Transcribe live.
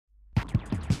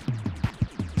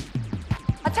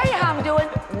you how I'm doing?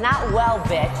 Not well,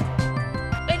 bitch.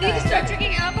 I need to start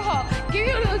drinking alcohol. Give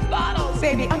me one of those bottles.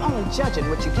 Baby, I'm only judging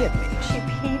what you give me. She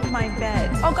peed my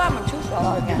bed. Oh God, my tooth fell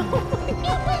out again. It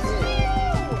was you.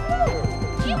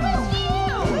 It was you.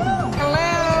 Hello.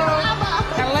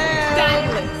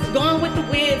 Fabulous. Going with the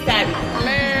weird fabulous.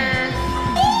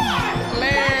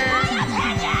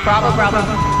 Bravo, bravo,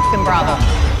 and bravo.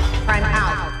 I'm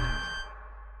out.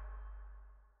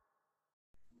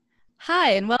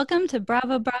 Hi, and welcome to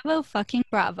Bravo, Bravo, fucking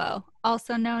Bravo,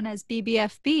 also known as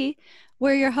BBFB.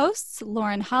 We're your hosts,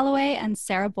 Lauren Holloway and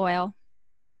Sarah Boyle.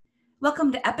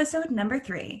 Welcome to episode number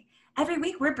 3. Every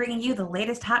week, we're bringing you the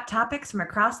latest hot topics from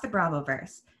across the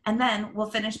Bravoverse, and then we'll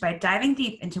finish by diving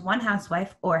deep into one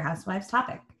housewife or housewives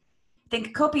topic.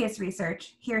 Think copious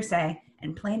research, hearsay,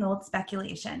 and plain old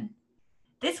speculation.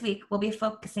 This week, we'll be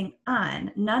focusing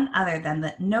on none other than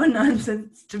the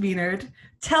no-nonsense demeanored,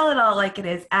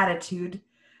 tell-it-all-like-it-is attitude,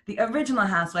 the original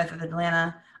housewife of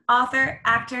Atlanta, author,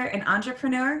 actor, and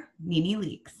entrepreneur, Nene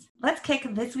Leakes. Let's kick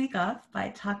this week off by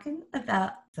talking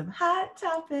about some hot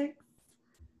topics.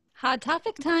 Hot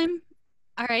topic time.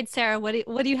 All right, Sarah, what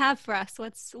do you have for us?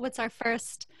 What's our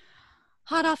first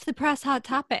hot off the press hot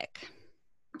topic?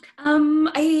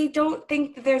 I don't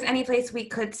think that there's any place we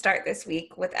could start this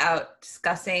week without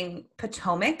discussing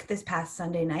Potomac this past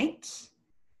Sunday night.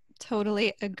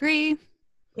 Totally agree.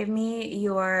 Give me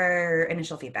your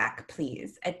initial feedback,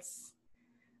 please. It's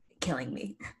killing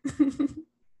me.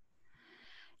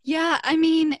 Yeah,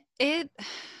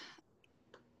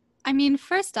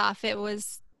 first off, it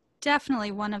was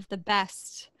definitely one of the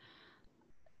best,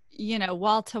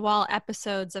 wall-to-wall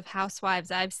episodes of Housewives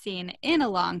I've seen in a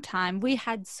long time. We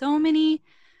had so many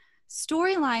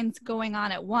storylines going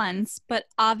on at once, but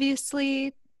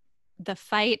obviously the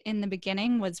fight in the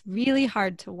beginning was really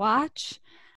hard to watch.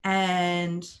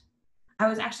 And I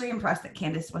was actually impressed that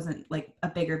Candace wasn't like a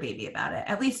bigger baby about it,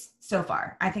 at least so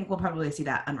far. I think we'll probably see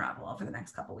that unravel over the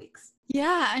next couple weeks.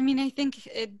 Yeah, I think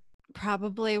it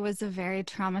probably was a very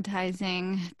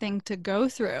traumatizing thing to go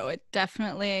through. It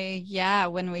definitely,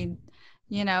 when we,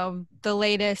 the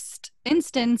latest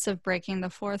instance of breaking the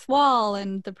fourth wall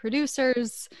and the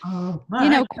producers,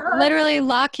 literally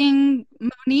locking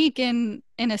Monique in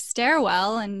a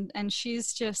stairwell and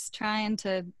she's just trying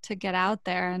to get out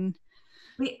there and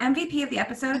the MVP of the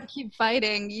episode, keep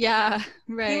fighting. Yeah,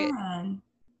 right.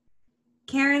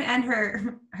 Karen and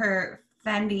her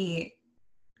Fendi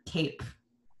cape.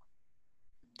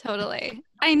 Totally.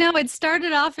 I know it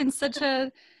started off in such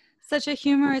a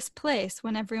humorous place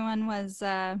when everyone was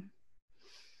her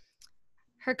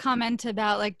comment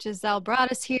about like Giselle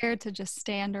brought us here to just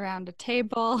stand around a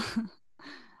table.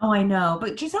 Oh, I know.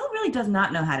 But Giselle really does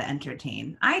not know how to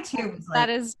entertain. I too was like,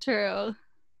 that is true.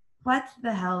 What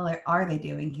the hell are they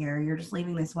doing here? You're just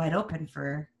leaving this wide open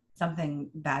for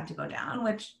something bad to go down,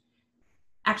 which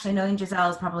actually knowing Giselle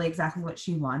is probably exactly what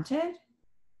she wanted.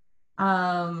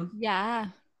 Yeah.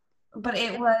 But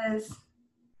it was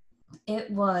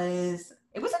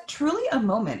truly a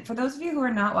moment. For those of you who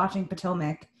are not watching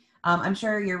Potomac, I'm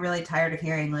sure you're really tired of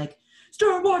hearing like,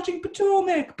 start watching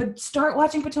Potomac, but start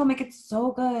watching Potomac. It's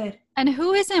so good. And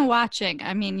who isn't watching?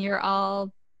 You're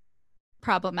all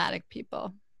problematic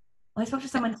people. Well, I spoke to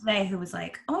someone today who was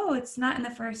like, oh, it's not in the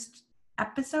first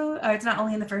episode, or it's not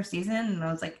only in the first season. And I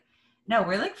was like, no,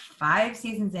 we're like 5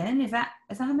 seasons in. Is that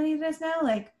how many it is now?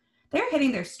 Like, they're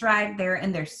hitting their stride. They're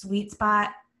in their sweet spot.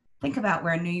 Think about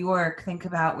where New York, think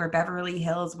about where Beverly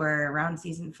Hills were around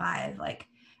season 5, like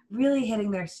really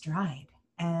hitting their stride.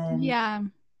 And yeah,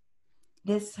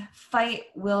 this fight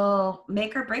will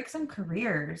make or break some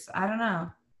careers. I don't know.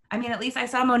 At least I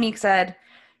saw Monique said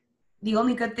the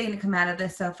only good thing to come out of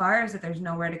this so far is that there's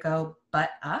nowhere to go but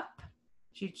up.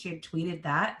 She had tweeted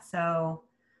that. So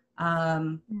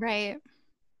right.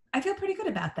 I feel pretty good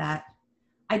about that.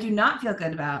 I do not feel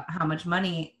good about how much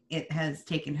money it has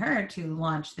taken her to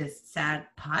launch this sad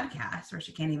podcast where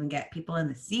she can't even get people in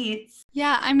the seats.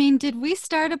 Yeah, did we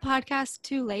start a podcast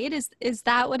too late? Is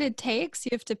that what it takes?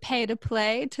 You have to pay to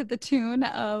play to the tune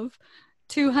of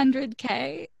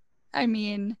 $200K?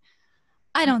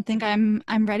 I don't think I'm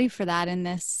ready for that in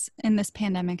this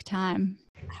pandemic time.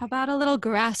 How about a little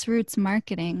grassroots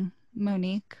marketing,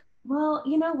 Monique? Well,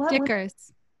 you know what?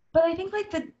 Stickers. But I think like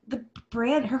the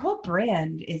brand, her whole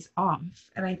brand is off.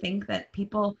 And I think that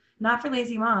people, not for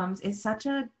lazy moms, is such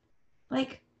a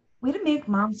like way to make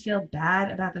moms feel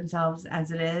bad about themselves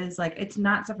as it is. Like, it's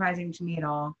not surprising to me at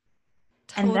all.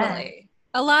 Totally. And then,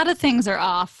 a lot of things are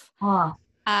off. We're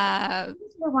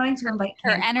wanting to invite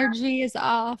her energy is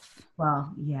off.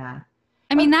 Well, yeah.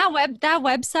 That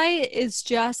website is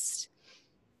just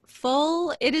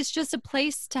full. It is just a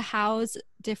place to house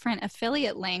different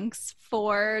affiliate links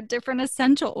for different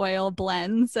essential oil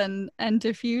blends and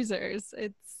diffusers.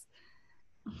 It's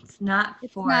not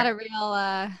a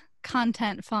real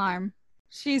content farm.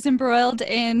 She's embroiled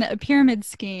in a pyramid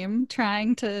scheme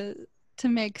trying to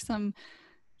make some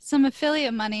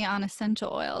affiliate money on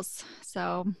essential oils.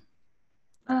 So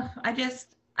I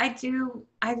do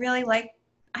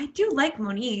like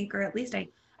Monique, or at least I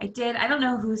did. I don't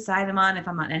know whose side I'm on, if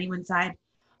I'm on anyone's side.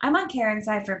 I'm on Karen's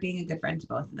side for being a good friend to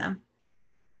both of them.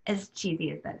 As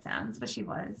cheesy as that sounds, but she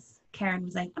was. Karen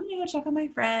was like, I'm gonna go check on my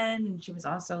friend. And she was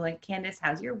also like, Candace,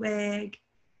 how's your wig?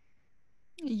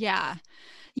 Yeah.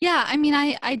 I mean,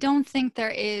 I don't think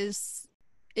there is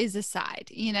a side,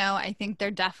 you know. I think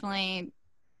there definitely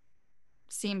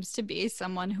seems to be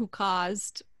someone who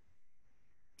caused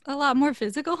a lot more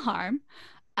physical harm.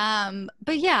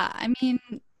 But yeah, I mean,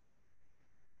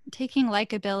 taking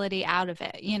likability out of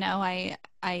it, you know, I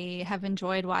have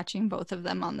enjoyed watching both of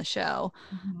them on the show.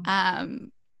 Mm-hmm.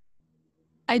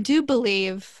 I do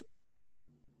believe,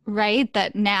 right,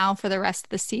 that now for the rest of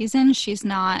the season, she's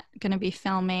not going to be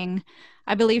filming.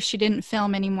 I believe she didn't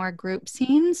film any more group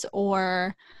scenes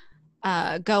or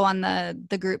go on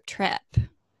the group trip.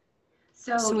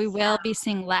 So we will be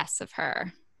seeing less of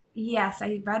her. Yes,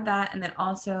 I read that. And then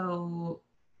also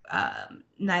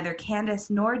neither Candace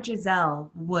nor Giselle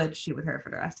would shoot with her for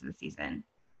the rest of the season.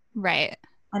 Right.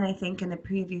 And I think in the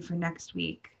preview for next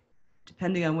week,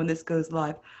 depending on when this goes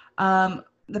live,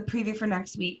 the preview for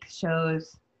next week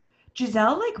shows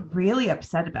Giselle like really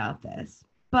upset about this.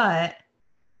 But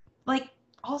like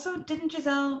also didn't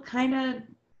Giselle kind of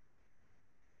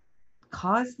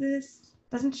cause this?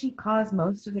 Doesn't she cause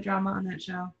most of the drama on that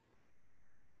show?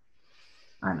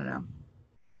 I don't know.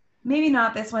 Maybe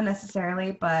not this one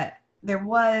necessarily, but there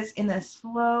was in the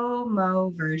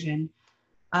slow-mo version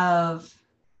of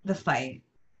the fight,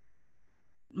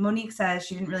 Monique says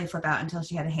she didn't really flip out until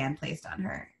she had a hand placed on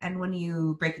her. And when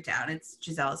you break it down, it's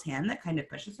Giselle's hand that kind of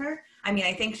pushes her. I mean,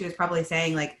 I think she was probably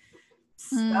saying like,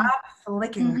 stop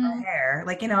flicking her hair.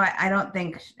 Like, you know, I don't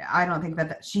think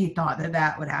that she thought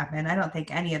that would happen. I don't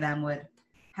think any of them would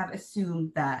have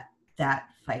assumed that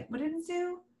fight would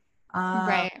ensue.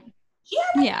 Right. She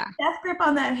had a death grip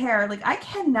on that hair. Like, I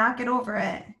cannot get over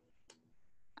it.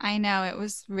 I know. It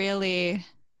was really,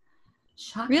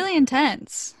 shocking. Really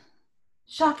intense.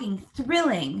 Shocking,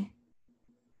 thrilling,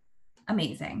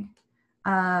 amazing.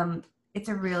 It's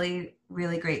a really,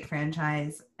 really great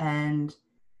franchise. And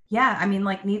yeah, I mean,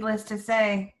 like, needless to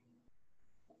say,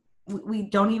 we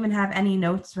don't even have any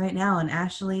notes right now on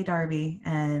Ashley Darby.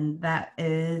 And that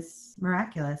is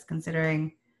miraculous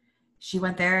considering she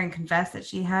went there and confessed that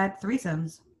she had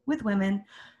threesomes with women.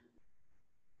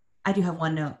 I do have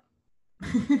one note.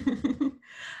 I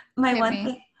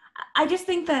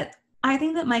think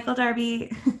that Michael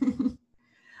Darby,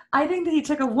 I think that he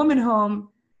took a woman home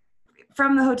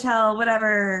from the hotel,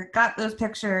 whatever, got those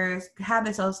pictures, had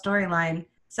this whole storyline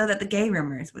so that the gay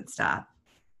rumors would stop.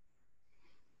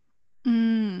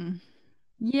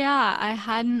 Yeah, I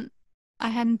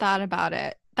hadn't thought about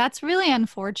it. That's really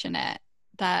unfortunate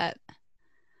that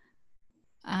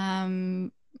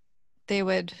they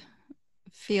would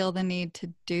feel the need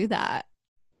to do that.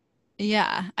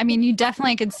 Yeah. I mean, you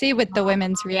definitely could see with the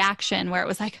women's reaction where it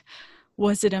was like,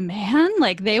 was it a man?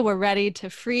 Like they were ready to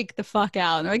freak the fuck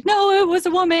out. And they're like, no, it was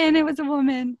a woman. It was a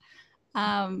woman.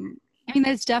 I mean,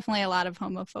 there's definitely a lot of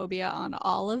homophobia on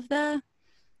all of the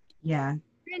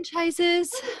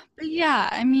franchises. But yeah,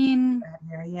 I mean.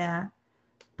 Yeah.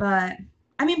 But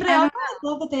I also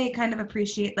love that they kind of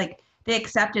appreciate, like, they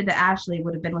accepted that Ashley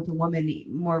would have been with a woman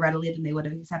more readily than they would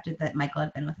have accepted that Michael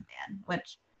had been with a man,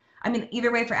 which, I mean,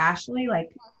 either way for Ashley,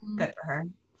 like, good for her.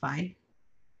 Fine.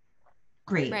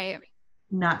 Great. Right.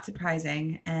 Not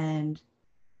surprising. And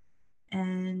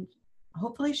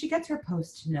hopefully she gets her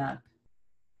post-nup.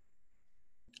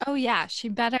 Oh, yeah. She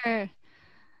better,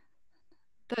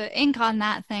 the ink on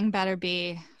that thing better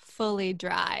be fully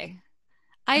dry.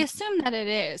 I assume that it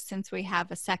is, since we have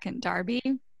a second Darby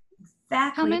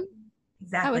coming.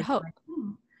 Exactly. I would hope.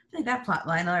 I think that plot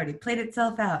line already played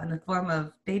itself out in the form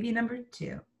of baby number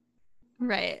 2.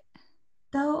 Right.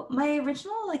 Though my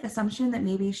original like assumption that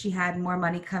maybe she had more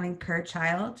money coming per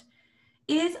child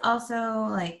is also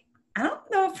like, I don't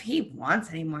know if he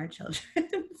wants any more children.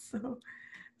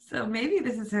 so maybe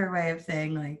this is her way of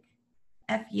saying like,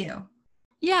 F you.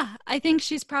 Yeah, I think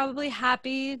she's probably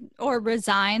happy or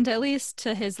resigned at least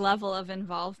to his level of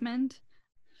involvement.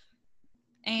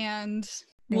 And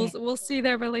we'll see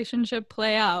their relationship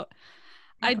play out.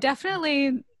 I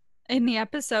definitely, in the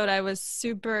episode, I was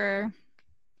super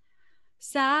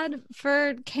sad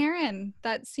for Karen,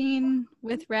 that scene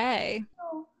with Ray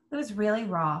It was really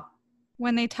raw.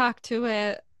 when they talked to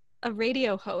a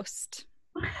radio host.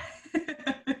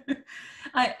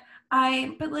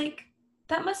 But like,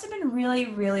 that must have been really,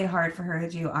 really hard for her to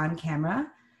do on camera.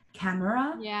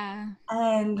 Yeah.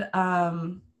 And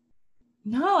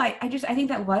no, I think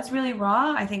that was really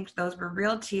raw. I think those were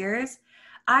real tears.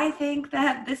 I think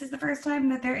that this is the first time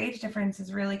that their age difference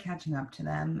is really catching up to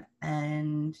them,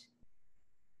 and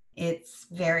it's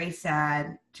very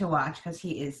sad to watch because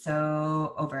he is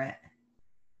so over it.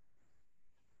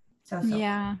 So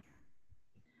Yeah.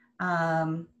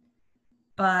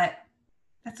 but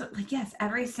that's what, like, yes,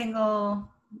 every single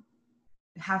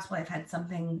housewife had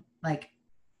something like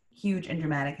huge and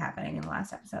dramatic happening in the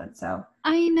last episode. So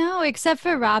I know, except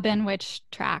for Robin, which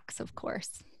tracks, of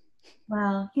course.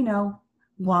 well, you know,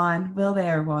 Juan, will they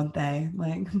or won't they?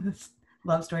 Like, this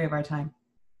love story of our time.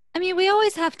 I mean, we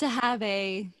always have to have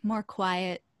a more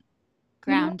quiet,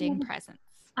 grounding presence.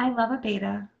 I love a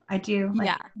beta. I do. Like,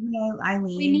 Yeah. you know,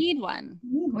 Eileen. We need one.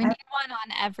 We need one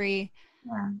on every.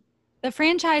 Yeah. The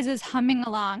franchise is humming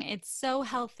along. It's so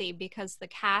healthy because the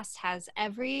cast has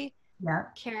every Yeah.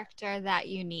 character that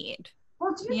you need.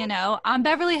 Well, do You know, on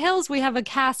Beverly Hills, we have a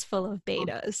cast full of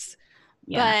betas,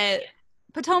 but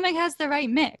Potomac has the right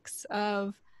mix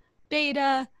of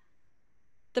beta,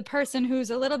 the person who's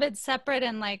a little bit separate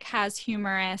and like has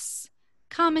humorous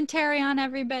commentary on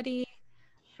everybody.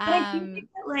 But I do think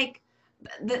that, like,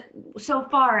 so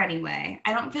far anyway,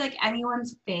 I don't feel like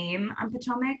anyone's fame on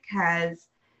Potomac has,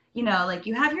 you know, like,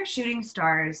 you have your shooting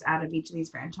stars out of each of these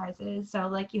franchises. So,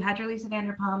 like, you had your Lisa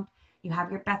Vanderpump, you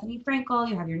have your Bethany Frankel,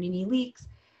 you have your Nene Leakes.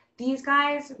 These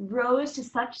guys rose to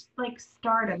such, like,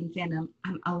 stardom and fandom.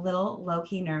 I'm a little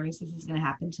low-key nervous this is going to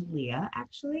happen to Leah,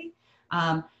 actually.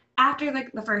 After,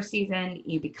 like, the first season,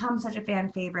 you become such a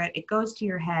fan favorite. It goes to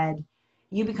your head.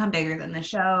 You become bigger than the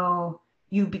show.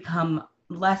 You become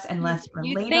less and less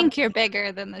relatable. You think you're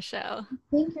bigger than the show.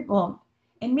 Well,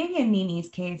 and maybe in Nene's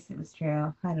case, it was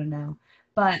true. I don't know.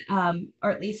 But,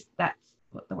 or at least that's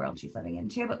what the world she's living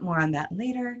into, but more on that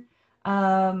later.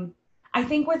 I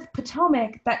think with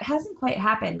Potomac, that hasn't quite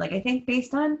happened. Like, I think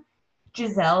based on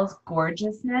Giselle's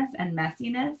gorgeousness and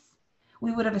messiness,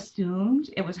 we would have assumed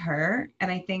it was her.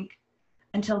 And I think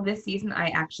until this season, I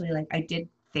actually, like, I did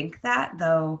think that,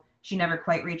 though she never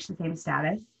quite reached the same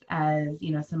status as,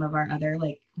 you know, some of our other,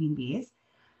 like, queen bees.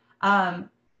 However,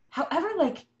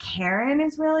 like, Karen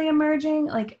is really emerging,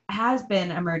 like, has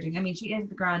been emerging. I mean, she is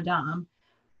the grande dame,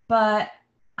 but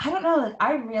I don't know, like,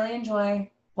 I really enjoy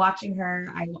watching her.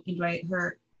 I enjoy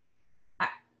her. I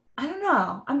don't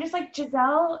know. I'm just like,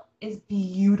 Giselle is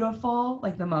beautiful,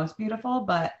 like the most beautiful,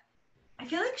 but I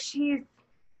feel like she's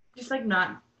just like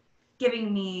not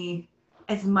giving me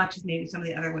as much as maybe some of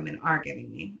the other women are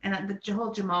giving me. And the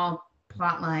whole Jamal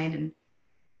plot line, and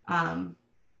I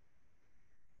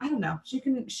don't know. She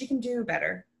can do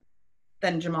better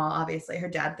than Jamal, obviously. Her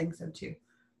dad thinks so too.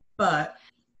 But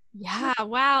yeah,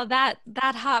 wow, that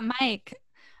hot mic.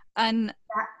 An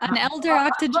elder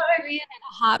octogenarian and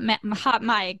a hot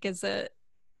mic is a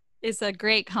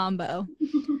great combo.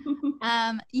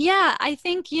 Yeah, I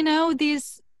think, you know,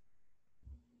 these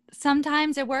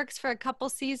sometimes it works for a couple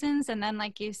seasons, and then,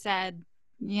 like you said,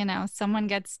 you know, someone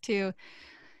gets too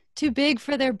big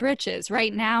for their britches.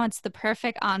 Right now, it's the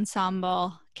perfect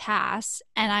ensemble cast,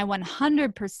 and I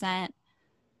 100%.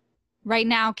 Right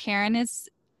now, Karen is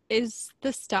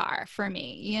the star for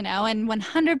me, you know, and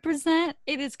 100%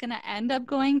 it is going to end up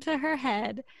going to her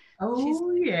head.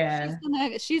 Oh, yeah.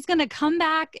 She's gonna come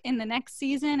back in the next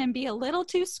season and be a little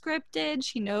too scripted.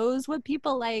 She knows what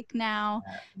people like now.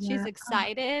 Yeah. She's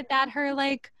excited that her,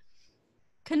 like,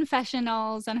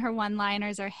 confessionals and her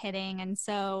one-liners are hitting, and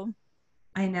so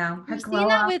I know. we've seen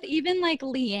that with even, like,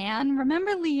 Leanne.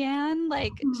 Remember Leanne?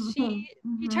 Like, she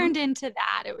turned into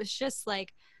that. It was just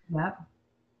like, Yep.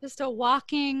 just a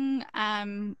walking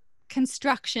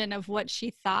construction of what she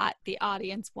thought the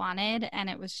audience wanted, and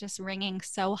it was just ringing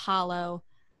so hollow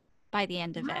by the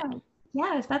end of it.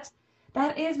 Yes, that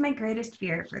is my greatest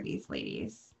fear for these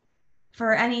ladies.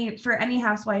 For any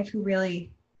housewife who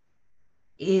really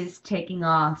is taking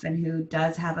off and who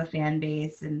does have a fan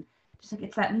base, and just like,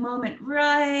 it's that moment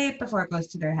right before it goes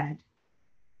to their head.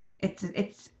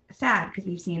 It's sad because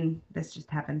we've seen this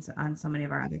just happen on so many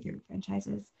of our other favorite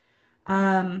franchises.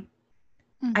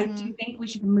 I do think we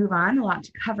should move on. A lot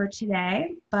to cover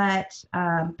today, but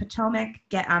Potomac,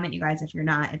 get on it, you guys. If you're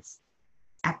not, it's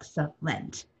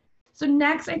excellent. So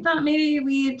next, I thought maybe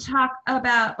we'd talk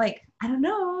about, like, I don't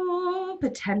know,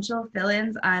 potential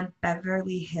fill-ins on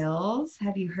Beverly Hills.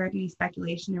 Have you heard any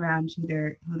speculation around who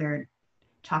they're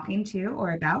talking to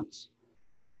or about?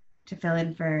 to fill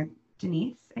in for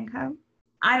Denise and co.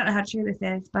 I don't know how true this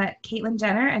is, but Caitlyn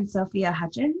Jenner and Sophia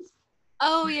Hutchins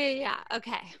Oh, yeah.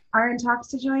 Okay. are in talks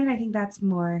to join. I think that's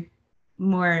more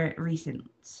recent.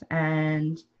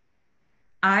 And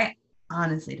I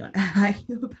honestly don't know how I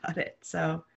feel about it.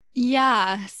 So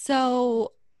Yeah.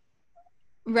 So,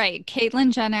 right.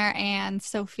 Caitlyn Jenner and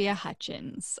Sophia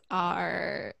Hutchins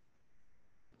are.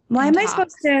 why in am I talks.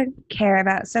 supposed to care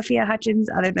about Sophia Hutchins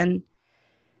other than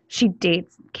she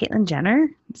dates Caitlyn Jenner?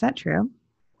 Is that true?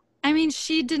 I mean,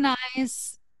 she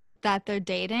denies that they're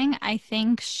dating. I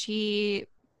think So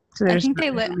there's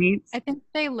they live. roommates? I think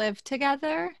they live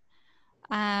together,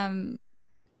 and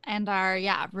are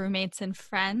roommates and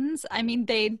friends. I mean,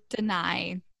 they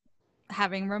deny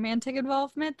having romantic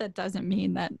involvement. That doesn't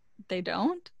mean that they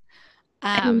don't.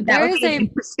 I mean, that There would is be an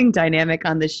interesting dynamic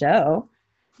on the show.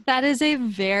 that is a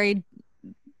very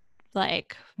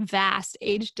vast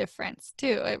age difference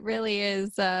too. It really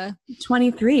is.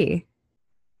 23.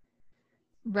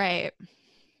 Right.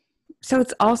 So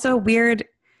it's also weird.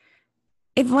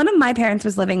 If one of my parents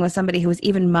was living with somebody who was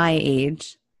even my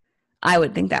age, I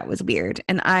would think that was weird.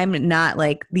 And I'm not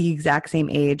like the exact same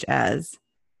age as,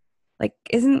 like,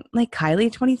 isn't like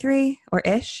Kylie 23 or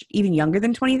ish, even younger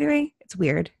than 23? It's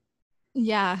weird.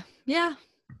 Yeah. Yeah.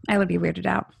 I would be weirded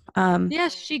out.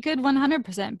 Yes, she could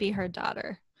 100% be her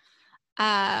daughter.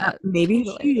 Maybe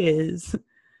totally. she is.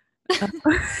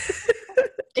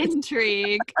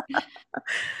 Intrigue.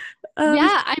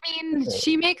 Yeah, I mean,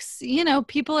 she makes,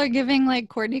 people are giving like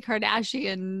Kourtney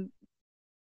Kardashian,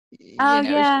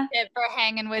 shit for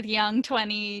hanging with young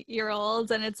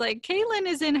 20-year-olds. And it's like, Caitlyn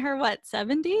is in her,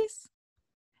 70s?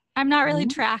 I'm not really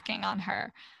tracking on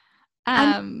her.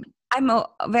 I'm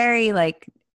very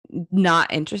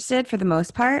not interested for the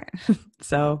most part.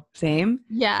 So same.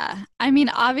 Yeah. I mean,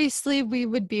 obviously we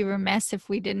would be remiss if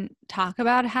we didn't talk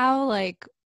about how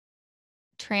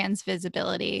trans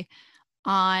visibility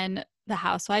on the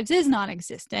Housewives is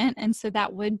non-existent. And so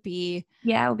that would be,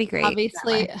 it would be great.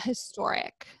 Obviously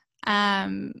historic.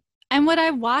 And would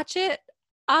I watch it?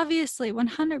 Obviously,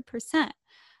 100%.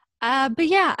 But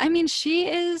yeah, I mean, she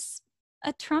is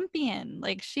a Trumpian.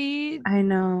 I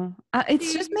know. It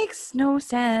just makes no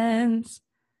sense.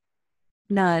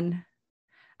 None.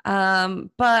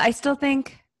 But I still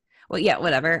think,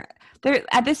 whatever. There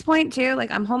at this point too,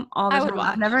 I'm home all the time.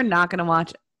 I'm never not gonna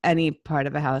watch any part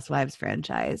of a Housewives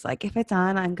franchise. If it's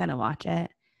on, I'm gonna watch it.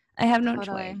 I have no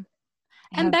choice.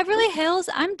 And Beverly Hills,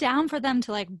 I'm down for them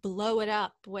to blow it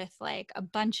up with a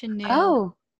bunch of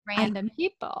new random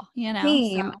people,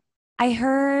 Same. So.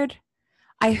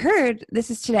 I heard this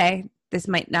is today. This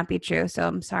might not be true, so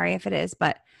I'm sorry if it is,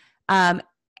 but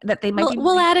that they might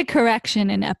we'll add a correction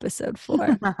in episode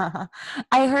 4.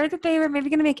 I heard that they were maybe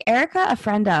going to make Erica a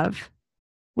friend of,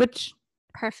 which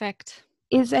perfect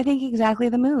is, I think, exactly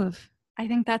the move. I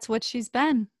think that's what she's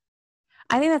been.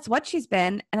 And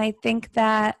I think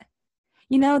that,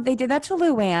 they did that to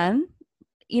Luann,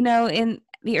 in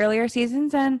the earlier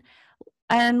seasons, and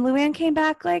Luann came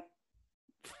back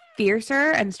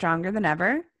fiercer and stronger than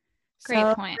ever.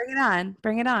 Great point.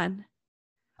 Bring it on.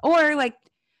 Or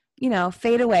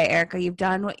fade away, Erica. You've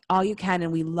done all you can,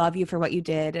 and we love you for what you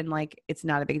did. And it's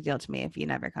not a big deal to me if you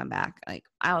never come back.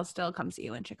 I'll still come see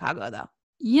you in Chicago, though.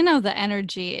 The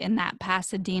energy in that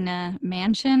Pasadena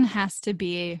mansion has to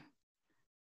be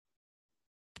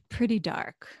pretty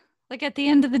dark. At the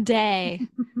end of the day,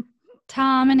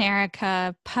 Tom and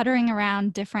Erica puttering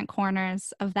around different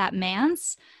corners of that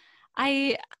manse.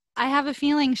 I have a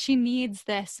feeling she needs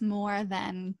this more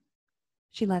than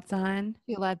she lets on.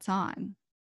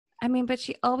 I mean, but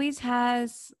she always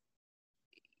has.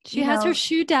 She has her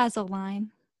Shoe Dazzle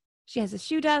line. She has a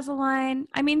Shoe Dazzle line.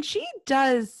 I mean, she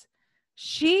does.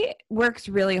 She works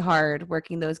really hard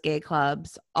working those gay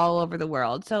clubs all over the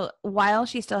world. So while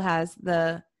she still has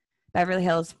the Beverly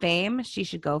Hills fame, she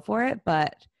should go for it.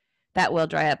 But that will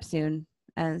dry up soon.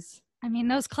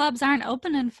 Those clubs aren't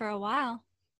opening for a while.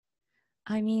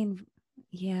 I mean,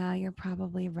 yeah, you're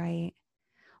probably right.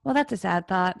 Well, that's a sad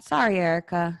thought. Sorry,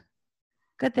 Erica.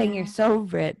 Good thing you're so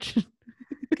rich.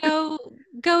 Go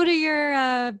to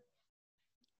your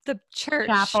the church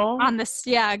chapel on this.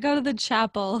 Yeah, go to the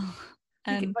chapel.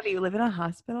 And what do you live in a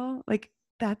hospital?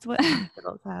 That's what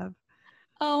hospitals have.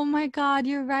 Oh my God,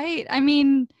 you're right. I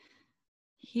mean,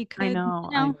 he could. I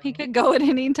know. He could go at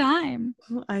any time.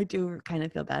 I do kind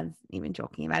of feel bad even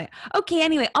joking about it. Okay.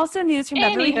 Anyway, also news from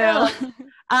Beverly Hills.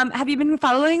 Have you been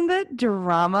following the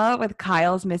drama with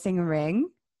Kyle's missing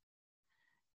ring?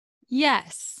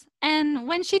 Yes. And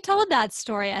when she told that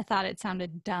story, I thought it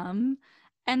sounded dumb.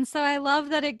 And so I love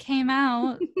that it came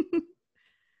out.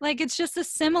 Like, it's just a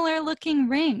similar looking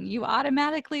ring. You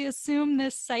automatically assume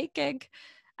this psychic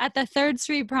at the 3rd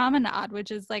Street Promenade,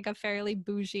 which is like a fairly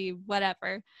bougie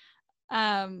whatever.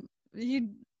 I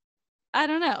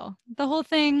don't know. The whole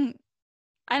thing,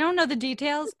 I don't know the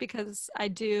details because I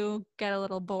do get a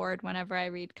little bored whenever I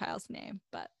read Kyle's name,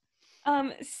 but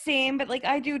Same, but like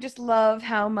I do just love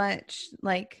how much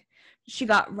like she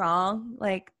got wrong.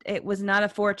 Like it was not a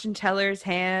fortune teller's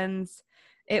hands.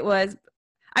 It was,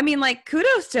 I mean, like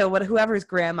kudos to whoever's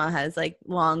grandma has like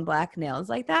long black nails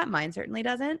like that. Mine certainly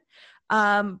doesn't.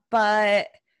 But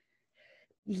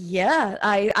yeah,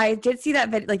 I did see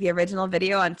that like the original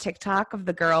video on TikTok of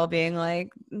the girl being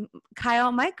like,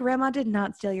 Kyle, my grandma did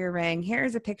not steal your ring.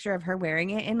 Here's a picture of her wearing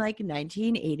it in like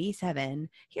 1987.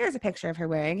 Here's a picture of her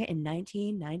wearing it in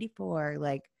 1994.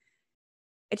 Like,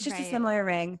 it's just a similar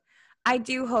ring. I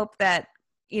do hope that,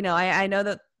 you know, I know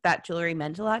that jewelry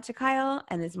meant a lot to Kyle,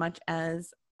 and as much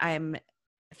as I'm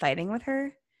fighting with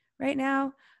her right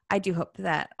now, I do hope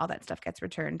that all that stuff gets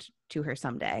returned to her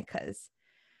someday, because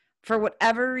for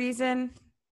whatever reason,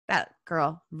 that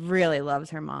girl really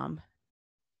loves her mom.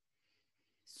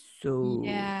 So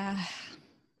yeah.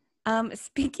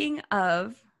 Speaking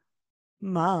of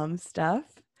mom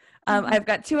stuff, I've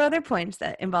got 2 other points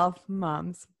that involve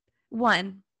moms.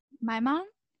 One, My mom?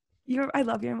 I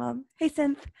love your mom. Hey,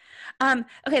 Synth.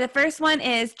 Okay, the first one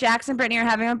is Jax and Brittany are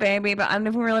having a baby, but I don't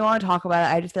even really want to talk about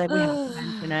it. I just feel like we have to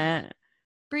mention it.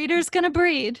 Breeder's gonna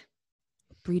breed.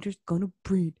 Breeder's gonna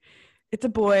breed. It's a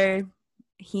boy.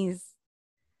 He's.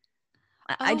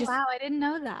 Wow, I didn't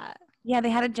know that. Yeah, they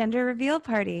had a gender reveal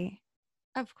party.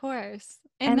 Of course.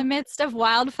 In the midst of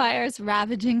wildfires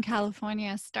ravaging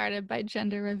California started by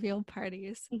gender reveal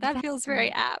parties. That feels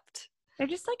very apt. They're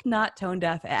just like not tone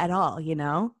deaf at all, you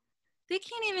know? They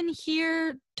can't even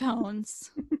hear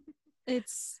tones. I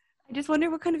just wonder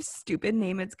what kind of stupid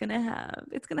name it's going to have.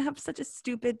 It's going to have such a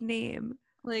stupid name.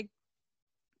 Like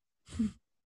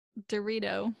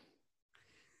Dorito.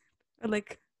 Or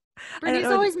like Brittany's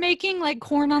always making like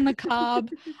corn on the cob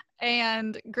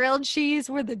and grilled cheese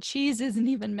where the cheese isn't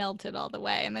even melted all the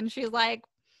way. And then she's like,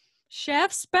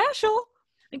 chef special.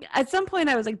 Like, at some point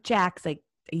I was like, Jax, like,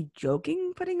 are you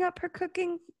joking putting up her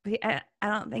cooking? I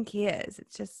don't think he is.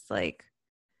 It's just like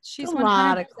she's a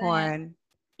lot of corn.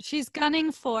 She's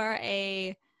gunning for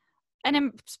it's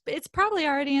probably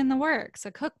already in the works,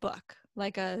 a cookbook,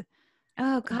 like a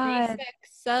basic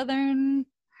Southern.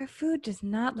 Her food does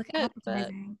not look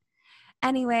appetizing.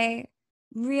 Anyway,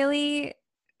 really,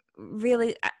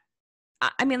 really,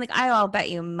 I mean, like, I'll bet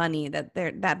you money that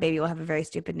that baby will have a very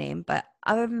stupid name. But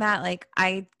other than that, like,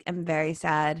 I am very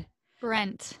sad.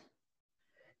 Brent.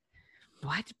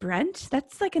 What? Brent?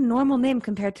 That's like a normal name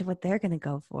compared to what they're going to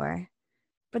go for.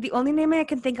 But the only name I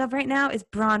can think of right now is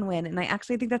Bronwyn, and I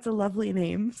actually think that's a lovely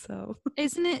name. So,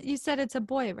 isn't it? You said it's a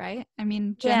boy, right? I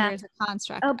mean, gender is a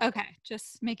construct. Oh, okay,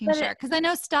 just making sure, because I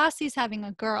know Stassi's having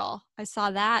a girl. I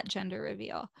saw that gender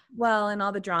reveal. Well, and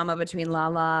all the drama between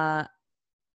Lala.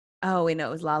 Oh, we know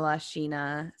it was Lala,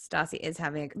 Sheena. Stassi is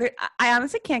having. I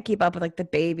honestly can't keep up with like the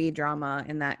baby drama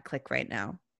in that clique right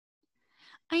now.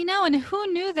 I know, and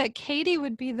who knew that Katie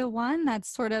would be the one that's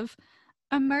sort of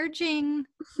emerging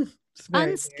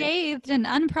unscathed and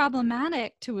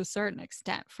unproblematic to a certain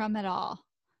extent from it all.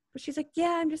 But she's like,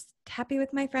 yeah, I'm just happy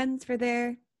with my friends for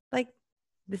their, like,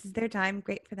 this is their time.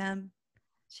 Great for them.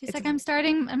 She's like, I'm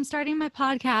starting my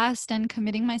podcast and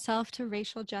committing myself to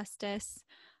racial justice.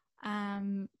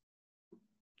 Yeah,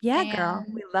 girl,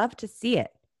 we love to see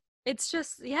it. It's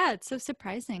just, it's so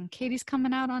surprising. Katie's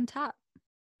coming out on top.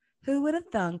 Who would have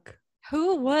thunk?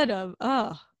 Who would have?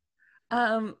 Oh.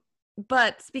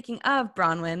 But speaking of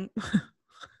Bronwyn,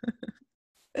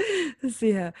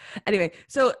 anyway,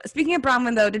 so speaking of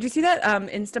Bronwyn, though, did you see that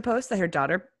Insta post that her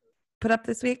daughter put up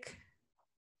this week?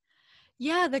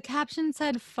 Yeah, the caption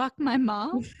said, fuck my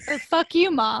mom, or fuck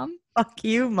you, mom. Fuck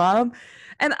you, mom.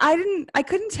 And I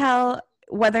couldn't tell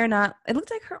whether or not, it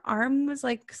looked like her arm was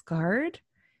like scarred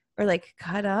or like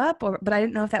cut up, but I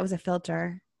didn't know if that was a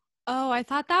filter. Oh, I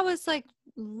thought that was like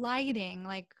lighting,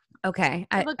 like. Okay.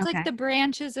 It looked like the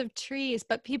branches of trees,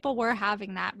 but people were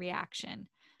having that reaction.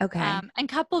 Okay. And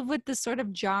coupled with the sort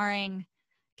of jarring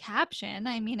caption,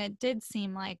 I mean, it did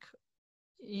seem like,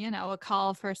 you know, a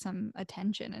call for some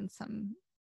attention and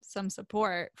some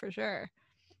support for sure.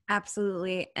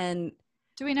 Absolutely. And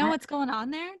do we know what's going on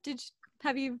there?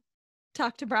 Have you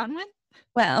talked to Bronwyn?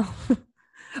 Well,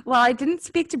 I didn't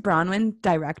speak to Bronwyn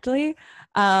directly.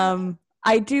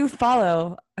 I do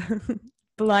follow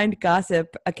blind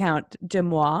gossip account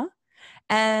Demois,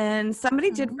 and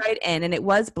somebody did write in, and it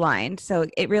was blind, so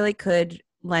it really could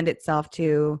lend itself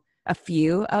to a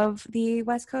few of the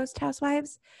West Coast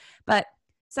housewives, but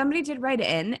somebody did write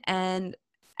in and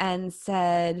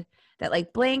said that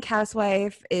like blank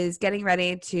housewife is getting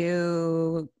ready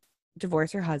to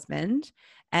divorce her husband,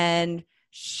 and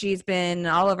she's been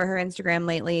all over her Instagram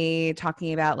lately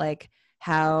talking about like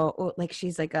how like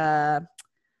she's like a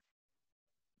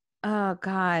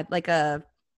like a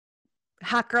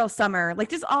hot girl summer, like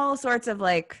just all sorts of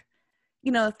like,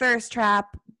 you know, thirst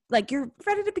trap, like you're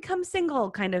ready to become single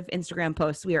kind of Instagram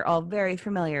posts we are all very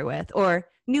familiar with, or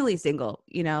newly single,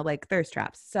 you know, like thirst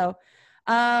traps. So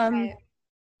Right.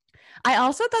 I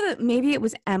also thought that maybe it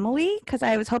was Emily, because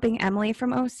I was hoping Emily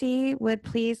from OC would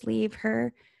please leave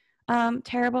her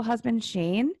terrible husband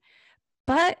Shane,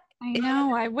 but I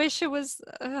know. I wish it was.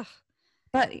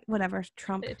 but whatever,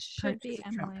 Trump, It should be she's a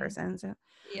Trump Emily. person, so.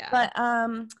 Yeah.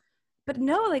 But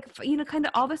no, like, you know, kind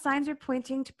of all the signs are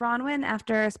pointing to Bronwyn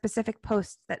after a specific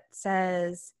post that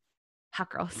says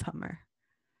hot girl summer.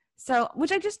 So,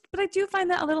 but I do find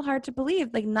that a little hard to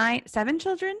believe. Like 7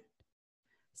 children.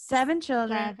 She's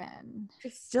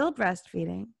still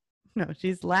breastfeeding. No,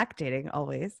 she's lactating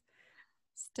always.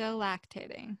 Still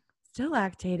lactating.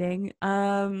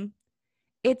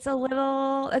 It's a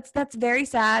little, that's very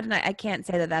sad. And I can't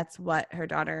say that that's what her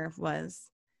daughter was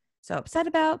so upset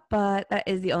about, but that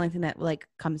is the only thing that like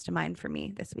comes to mind for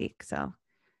me this week. So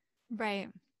Right.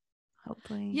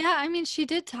 hopefully. Yeah. I mean, she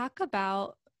did talk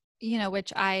about, you know,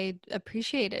 which I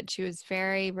appreciated. She was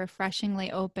very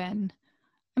refreshingly open.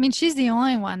 I mean, she's the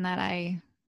only one that I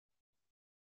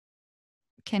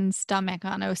can stomach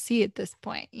on OC at this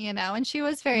point, you know, and she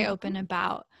was very open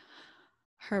about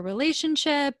her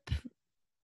relationship.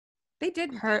 They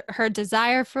did her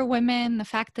desire for women, the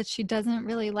fact that she doesn't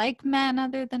really like men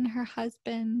other than her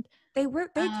husband. They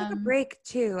took a break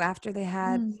too after they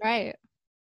had right.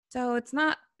 So it's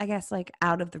not, I guess, like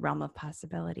out of the realm of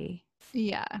possibility.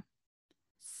 Yeah.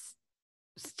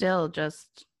 Still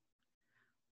just,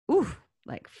 ooh,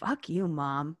 like fuck you,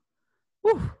 mom.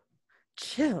 Ooh,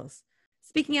 chills.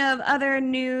 Speaking of other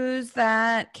news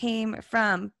that came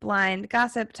from blind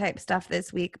gossip type stuff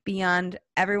this week, beyond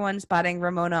everyone spotting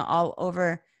Ramona all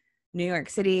over New York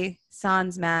City,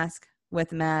 sans mask,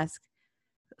 with mask,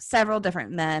 several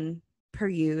different men, per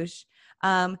usual.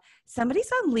 Somebody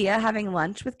saw Leah having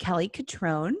lunch with Kelly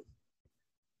Cutrone,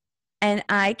 and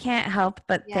I can't help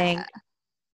but think,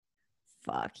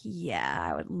 fuck yeah,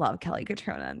 I would love Kelly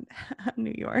Cutrone on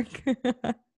New York.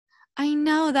 I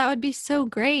know, that would be so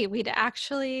great. We'd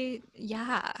actually,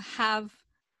 have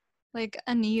like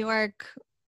a New York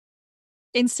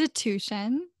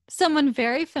institution, someone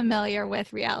very familiar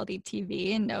with reality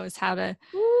TV and knows how to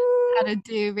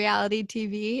do reality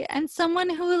TV, and someone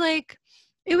who like,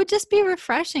 it would just be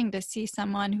refreshing to see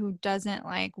someone who doesn't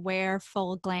like wear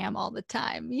full glam all the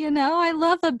time. You know, I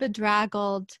love a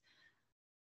bedraggled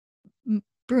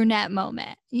brunette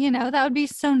moment. You know, that would be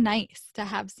so nice to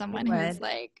have someone who's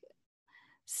like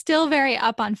still very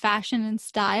up on fashion and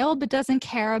style, but doesn't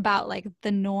care about like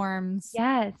the norms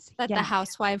that the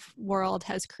housewife world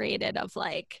has created of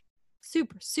like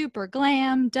super, super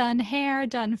glam, done hair,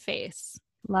 done face.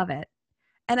 Love it.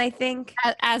 And I think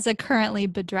as a currently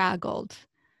bedraggled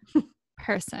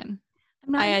person,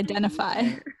 I identify.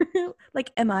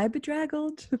 Like, am I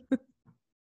bedraggled?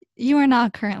 You are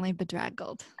not currently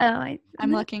bedraggled. Oh,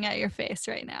 I'm looking at your face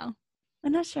right now.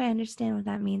 I'm not sure I understand what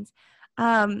that means.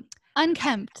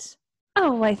 Unkempt.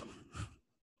 Oh,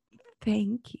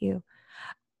 thank you.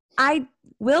 I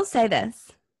will say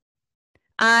this.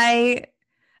 I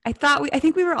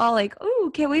think we were all like,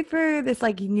 oh, can't wait for this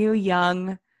like new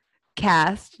young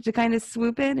cast to kind of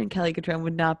swoop in, and Kelly Cutrone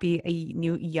would not be a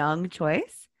new young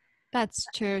choice. That's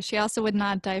true. She also would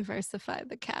not diversify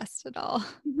the cast at all.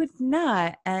 Would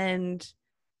not. And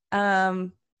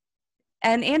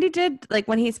Andy did, like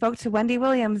when he spoke to Wendy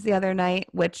Williams the other night,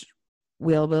 which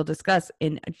we'll discuss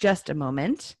in just a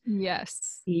moment.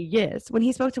 Yes. When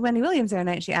he spoke to Wendy Williams the other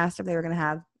night, she asked if they were going to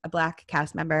have a black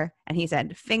cast member, and he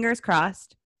said, fingers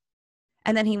crossed.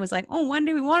 And then he was like, oh,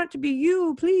 Wendy, we want it to be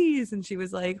you, please. And she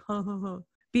was like, ho, ho, ho.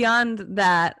 Beyond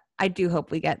that, I do hope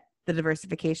we get the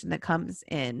diversification that comes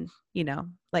in, you know,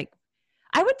 like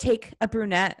I would take a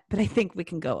brunette, but I think we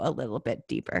can go a little bit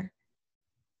deeper.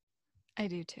 I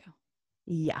do too.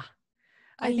 Yeah.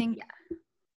 I think,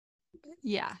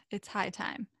 it's high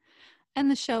time.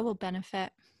 And the show will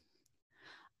benefit.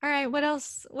 All right, what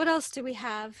else do we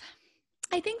have?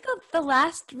 I think the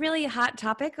last really hot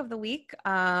topic of the week,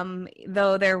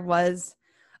 though there was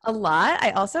a lot.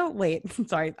 I also,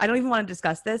 sorry, I don't even want to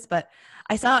discuss this, but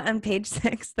I saw on page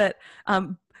 6 that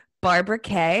Barbara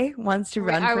Kay wants to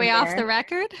run. Are for we mayor. off the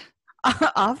record?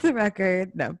 off the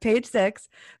record, no, page 6,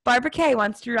 Barbara Kay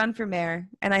wants to run for mayor,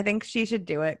 and I think she should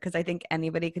do it because I think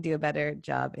anybody could do a better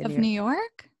job in Of New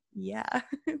York? Yeah,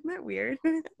 isn't that weird?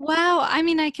 Wow. I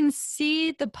mean, I can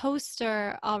see the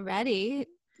poster already.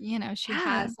 You know, she Yeah.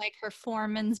 has like her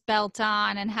foreman's belt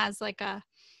on and has like a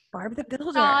Barb the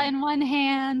Builder. saw in one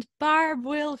hand. Barb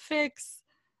will fix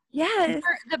Yes,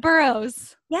 the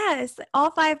boroughs. yes,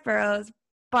 all 5 boroughs.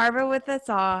 Barbara with a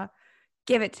saw.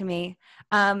 Give it to me.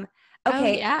 Okay. Oh,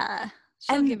 yeah.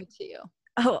 She'll and- give it to you.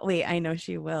 Oh, wait, I know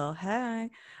she will. Hi.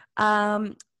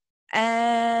 And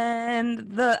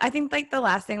I think like the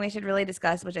last thing we should really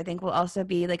discuss, which I think will also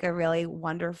be like a really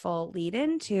wonderful lead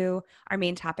in to our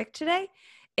main topic today,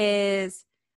 is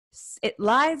it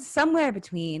lies somewhere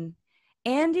between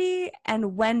Andy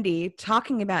and Wendy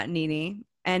talking about Nene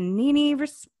and Nene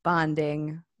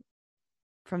responding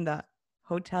from the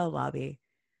hotel lobby.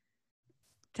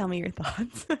 Tell me your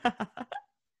thoughts.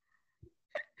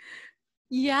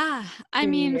 Yeah. I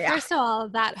mean, Yeah. first of all,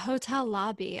 that hotel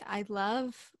lobby, I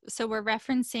love. So we're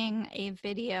referencing a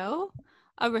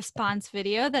response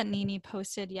video that Nene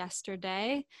posted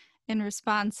yesterday in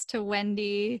response to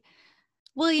Wendy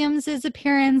Williams's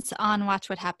appearance on Watch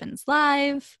What Happens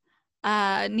Live.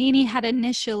 Nene had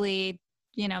initially,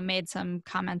 made some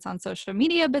comments on social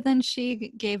media, but then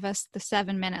she gave us the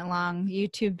 7-minute long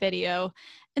YouTube video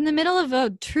in the middle of a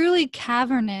truly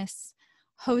cavernous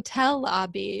hotel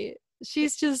lobby.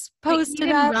 She's just posted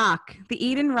The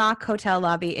Eden Rock Hotel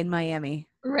lobby in Miami.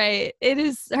 Right. It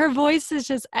is, her voice is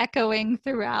just echoing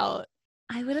throughout.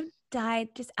 I would have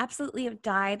died, just absolutely have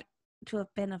died to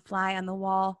have been a fly on the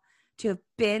wall, to have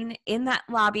been in that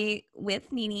lobby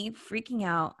with Nene freaking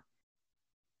out.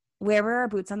 Where were our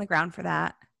boots on the ground for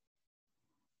that?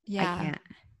 Yeah. I can't.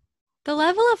 The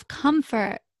level of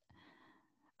comfort.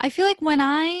 I feel like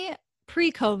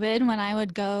pre-COVID, when I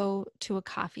would go to a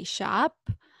coffee shop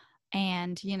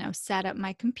and, set up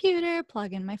my computer,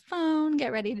 plug in my phone,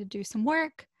 get ready to do some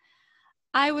work,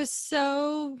 I was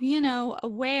so,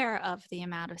 aware of the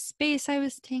amount of space I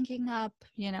was taking up.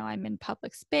 I'm in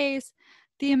public space.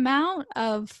 The amount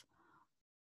of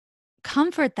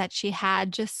comfort that she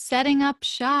had just setting up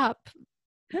shop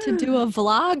to do a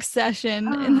vlog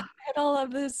session in the middle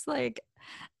of this like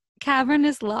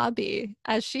cavernous lobby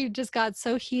as she just got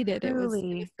so heated. It was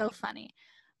so funny.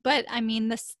 But I mean,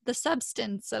 the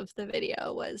substance of the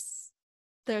video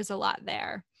there's a lot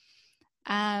there.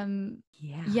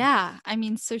 Yeah. I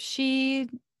mean, so she,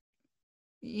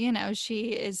 she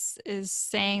is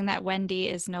saying that Wendy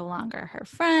is no longer her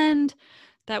friend,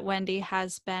 that Wendy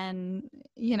has been,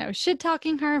 shit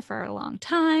talking her for a long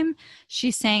time.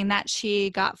 She's saying that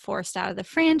she got forced out of the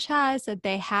franchise, that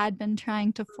they had been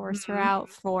trying to force her out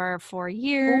for 4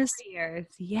 years. 4 years.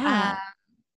 Yeah.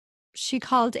 She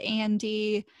called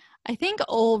Andy, I think,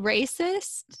 old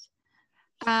racist.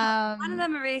 One of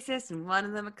them a racist and one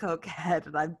of them a cokehead,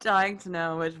 and I'm dying to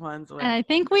know which one's which. And I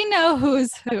think we know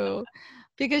who's who,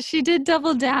 because she did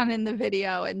double down in the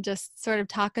video and just sort of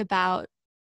talk about.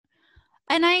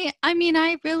 And I mean,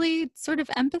 I really sort of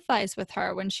empathize with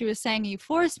her when she was saying, you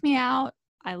forced me out,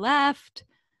 I left,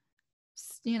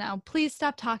 please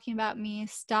stop talking about me,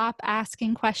 stop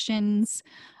asking questions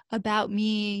about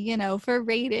me, for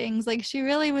ratings. Like, she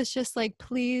really was just like,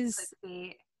 please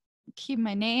keep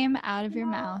my name out of your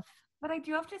mouth. But I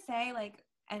do have to say, like,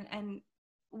 and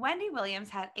Wendy Williams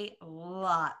had a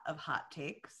lot of hot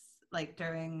takes, like,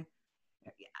 during,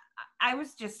 I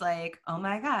was just like, oh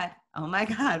my God,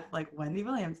 like, Wendy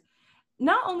Williams.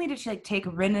 Not only did she, like, take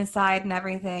Rinna's side and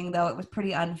everything, though it was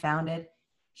pretty unfounded,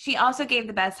 she also gave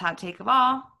the best hot take of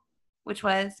all, which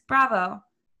was, bravo,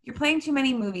 you're playing too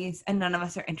many movies and none of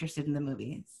us are interested in the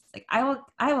movies. Like, I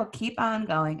will keep on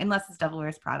going, unless it's Devil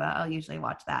Wears Prada. I'll usually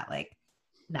watch that, like,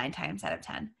 9 times out of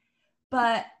 10.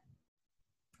 But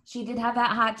she did have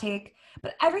that hot take.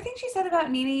 But everything she said about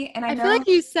Nene, and I know, feel like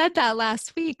you said that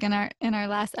last week in our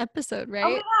last episode, right? Oh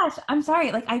my gosh, I'm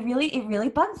sorry. Like, it really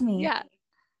bugs me. Yeah.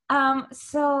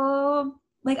 So,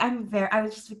 like, I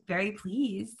was just very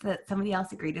pleased that somebody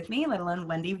else agreed with me, let alone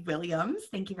Wendy Williams.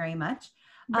 Thank you very much.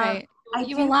 Right.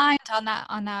 You aligned on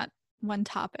that one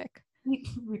topic. We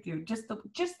do just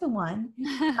the one.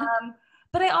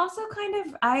 But I also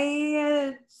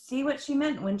I see what she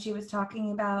meant when she was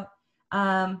talking about,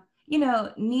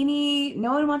 Nene,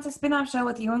 no one wants a spin-off show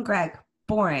with you and Greg.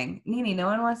 Boring. Nene, no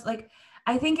one wants, like,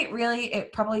 I think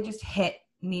it probably just hit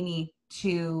Nene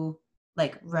to,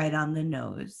 like, right on the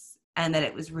nose, and that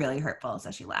it was really hurtful, so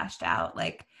she lashed out.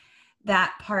 Like,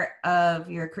 that part of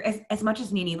your career, as much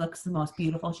as Nene looks the most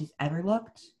beautiful she's ever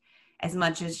looked, as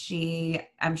much as she,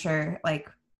 I'm sure, like,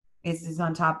 is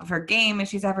on top of her game as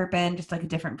she's ever been, just like a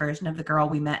different version of the girl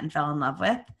we met and fell in love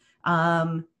with.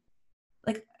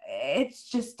 Like it's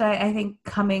just I think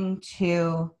coming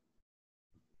to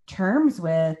terms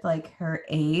with like her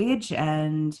age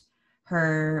and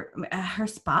her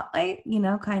spotlight, you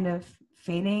know, kind of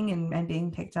fading and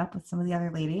being picked up with some of the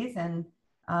other ladies. And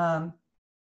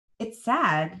it's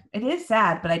sad. It is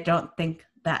sad, but I don't think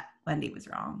that Wendy was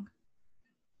wrong.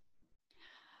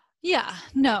 Yeah,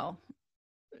 no,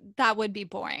 that would be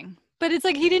boring. But it's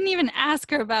like he didn't even ask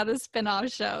her about a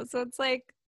spin-off show. So it's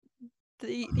like,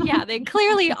 yeah, they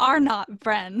clearly are not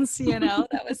friends, you know?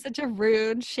 That was such a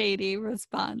rude, shady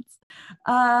response.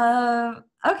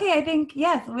 Okay, I think,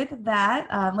 yes, with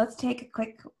that, let's take a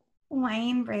quick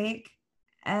wine break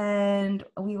and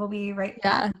we will be right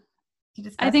back. To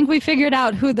discuss. I think we figured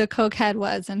out who the cokehead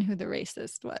was and who the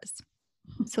racist was.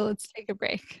 So let's take a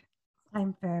break.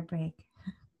 Time for a break.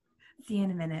 See you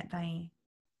in a minute. Bye.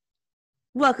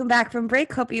 Welcome back from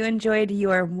break. Hope you enjoyed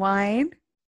your wine.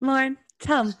 Lauren,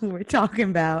 tell them who we're talking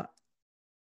about.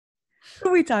 Who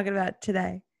are we talking about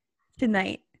today?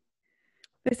 Tonight?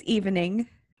 This evening?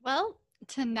 Well,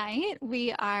 tonight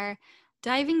we are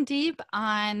diving deep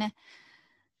on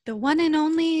the one and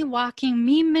only walking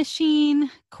meme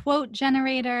machine, quote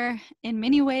generator, in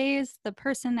many ways, the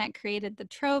person that created the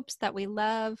tropes that we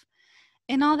love,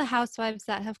 and all the housewives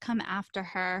that have come after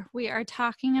her. We are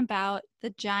talking about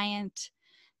the giant,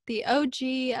 the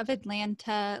OG of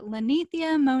Atlanta,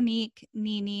 Lanithia Monique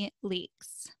Nene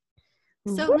Leakes.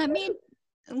 So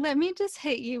let me just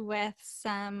hit you with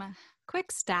some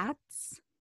quick stats.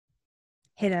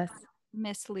 Hit us.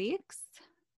 Miss Leakes,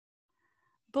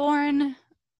 born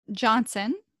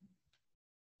Johnson,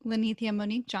 Lanithia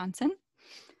Monique Johnson.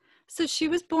 So she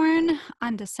was born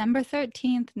on December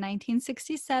 13th,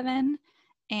 1967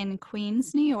 in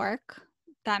Queens, New York.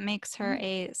 That makes her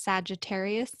a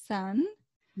Sagittarius sun.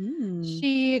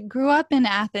 She grew up in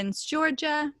Athens,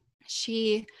 Georgia.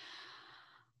 She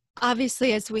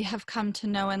obviously, as we have come to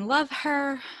know and love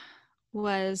her,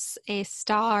 was a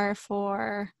star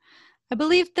for, I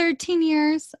believe, 13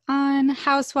 years on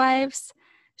Housewives.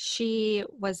 She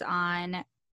was on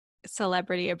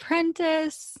Celebrity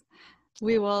Apprentice.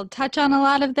 We will touch on a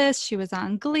lot of this. She was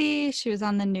on Glee. She was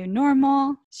on The New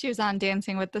Normal. She was on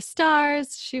Dancing with the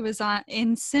Stars. She was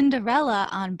in Cinderella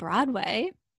on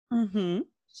Broadway. Mm-hmm.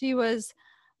 She was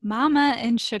Mama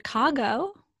in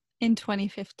Chicago in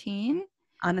 2015.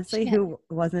 Honestly, who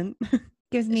wasn't?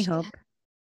 Gives me hope.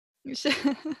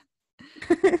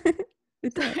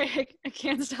 Sorry, I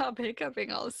can't stop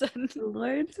hiccuping all of a sudden.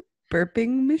 Lord's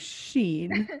burping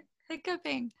machine.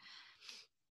 Hiccuping.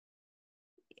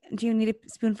 Do you need a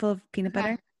spoonful of peanut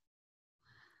butter?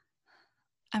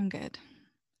 I'm good.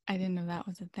 I didn't know that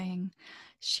was a thing.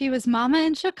 She was Mama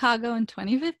in Chicago in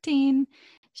 2015.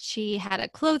 She had a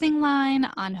clothing line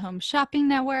on Home Shopping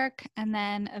Network and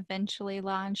then eventually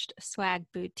launched Swag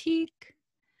Boutique.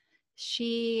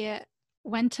 She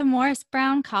went to Morris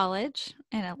Brown College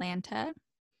in Atlanta.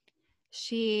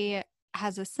 She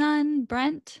has a son,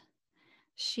 Brent.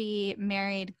 She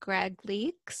married Greg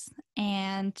Leakes,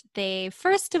 and they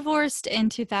first divorced in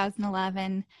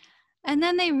 2011, and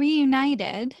then they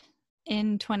reunited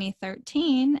in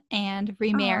 2013 and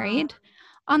remarried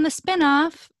on the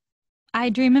spinoff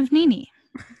I Dream of Nene.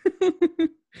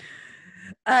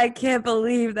 I can't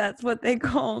believe that's what they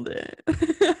called it.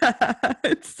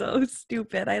 It's so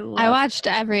stupid. I watched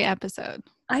every episode.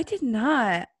 I did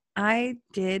not,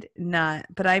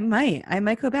 but I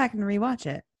might go back and rewatch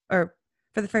it, or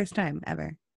for the first time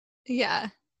ever. Yeah.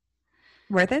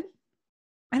 Worth it?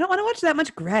 I don't want to watch that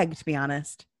much Greg, to be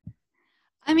honest.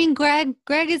 I mean, Greg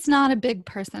is not a big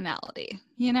personality.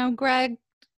 You know, Greg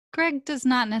does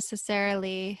not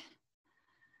necessarily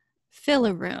fill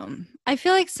a room. I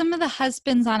feel like some of the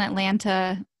husbands on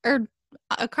Atlanta, or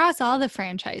across all the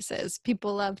franchises,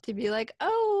 people love to be like,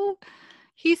 oh,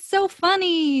 he's so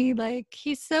funny. Like,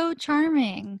 he's so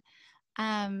charming.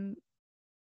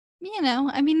 You know,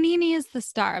 I mean, Nene is the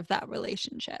star of that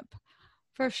relationship,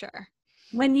 for sure.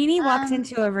 When Nene walks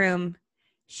into a room,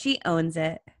 she owns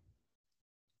it.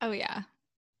 Oh, yeah.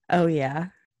 Oh, yeah.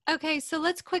 Okay, so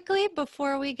let's quickly,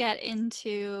 before we get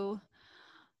into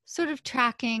sort of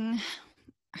tracking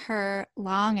her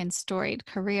long and storied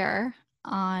career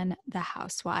on The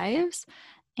Housewives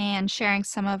and sharing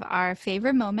some of our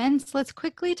favorite moments, let's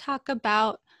quickly talk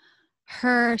about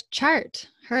her chart,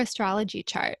 her astrology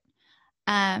chart.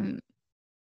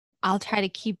 I'll try to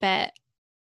keep it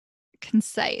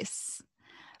concise.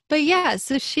 But yeah,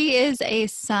 so she is a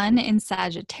sun in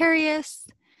Sagittarius.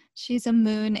 She's a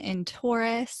moon in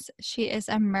Taurus. She is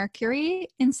a Mercury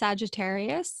in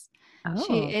Sagittarius.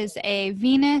 She is a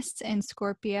Venus in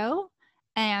Scorpio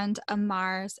and a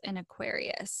Mars in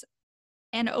Aquarius.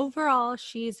 And overall,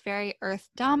 she's very earth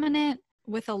dominant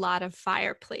with a lot of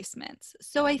fire placements.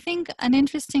 So I think an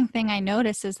interesting thing I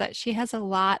notice is that she has a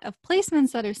lot of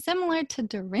placements that are similar to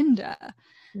Dorinda.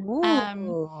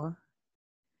 Ooh.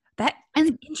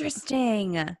 That's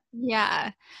interesting.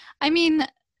 Yeah. I mean,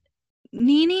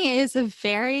 Nini is a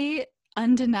very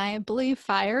undeniably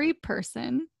fiery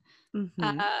person.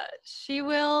 She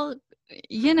will,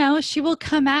 she will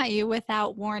come at you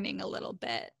without warning a little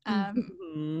bit.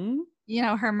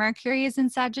 Her Mercury is in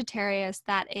Sagittarius.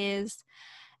 That is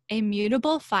a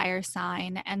mutable fire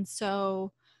sign. And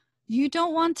so you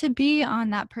don't want to be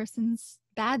on that person's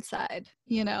bad side,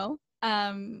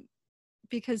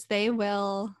 because they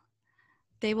will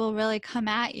really come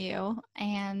at you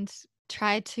and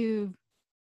try to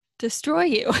destroy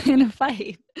you in a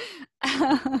fight.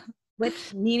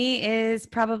 Which Nini is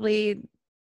probably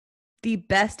the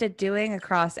best at doing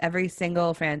across every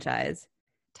single franchise.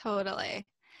 Totally.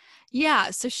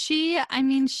 Yeah. So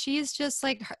she's just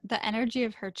like the energy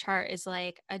of her chart is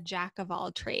like a jack of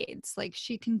all trades. Like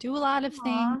she can do a lot of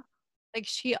things. Like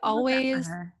she always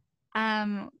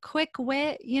quick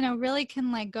wit, really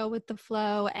can like go with the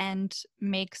flow and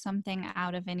make something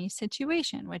out of any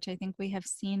situation, which I think we have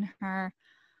seen her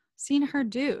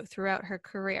do throughout her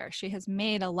career. She has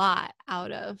made a lot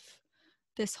out of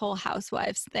this whole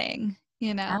housewives thing,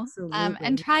 Absolutely.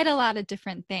 And tried a lot of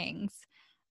different things.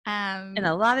 And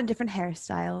a lot of different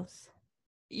hairstyles.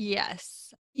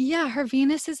 Yes. Yeah, her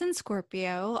Venus is in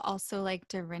Scorpio, also like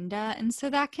Dorinda. And so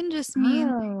that can just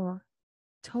mean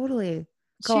totally.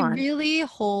 She really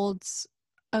holds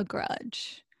a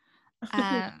grudge.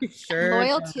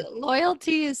 Sure.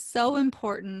 Loyalty is so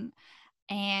important.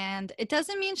 And it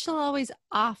doesn't mean she'll always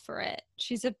offer it.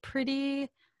 She's a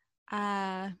pretty,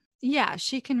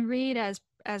 she can read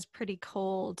as pretty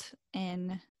cold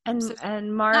and Mars,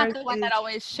 not the one that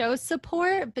always shows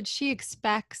support, but she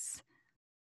expects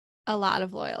a lot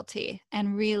of loyalty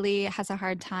and really has a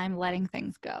hard time letting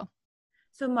things go.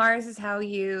 So Mars is how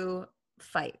you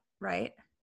fight, right?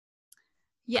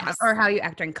 Yes. Or how you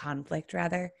act during conflict,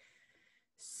 rather.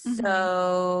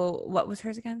 So what was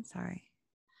hers again? Sorry.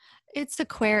 It's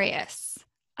Aquarius.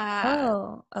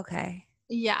 Okay.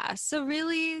 Yeah. So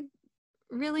really,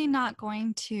 really not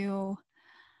going to.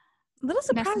 A little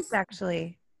surprised,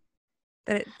 actually,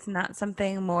 that it's not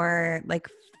something more like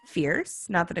fierce.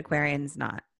 Not that Aquarian's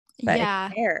not. But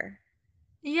it's fair.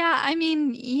 Yeah. I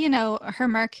mean, her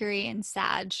Mercury in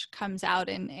Sag comes out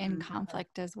in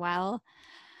conflict as well.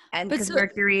 And because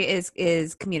Mercury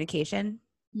is communication.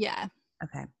 Yeah.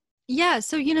 Okay. Yeah.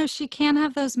 So, she can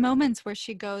have those moments where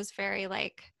she goes very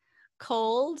like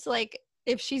cold. Like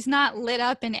if she's not lit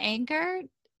up in anger,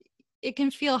 it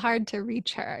can feel hard to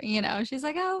reach her. She's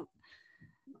like,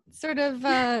 sort of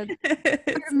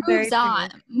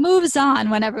moves on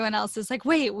when everyone else is like,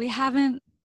 wait, we haven't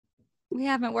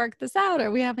worked this out,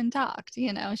 or we haven't talked.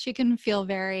 She can feel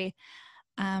very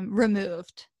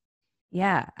removed.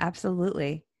 Yeah,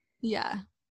 absolutely. Yeah.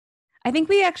 I think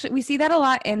we see that a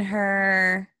lot in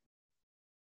her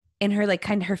like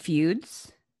kind of her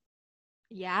feuds.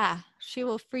 Yeah, she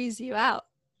will freeze you out.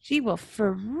 She will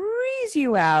freeze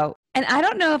you out. And I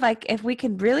don't know if we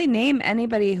can really name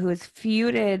anybody who has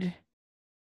feuded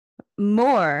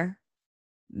more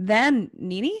than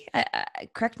Nini.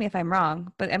 Correct me if I'm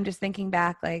wrong, but I'm just thinking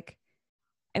back. Like,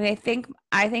 I mean,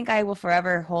 I think I will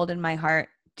forever hold in my heart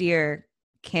dear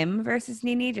Kim versus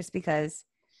Nini, just because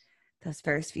those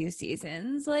first few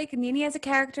seasons, like Nini as a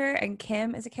character and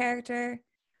Kim as a character.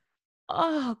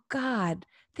 Oh God,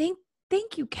 thank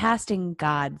you, casting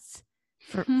gods,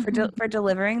 for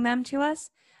delivering them to us.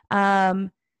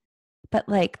 But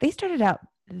like they started out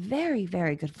very,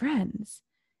 very good friends,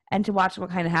 and to watch what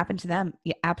kind of happened to them,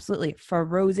 yeah, absolutely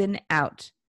frozen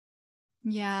out.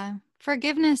 Yeah,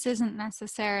 forgiveness isn't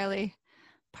necessarily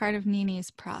part of Nini's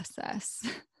process.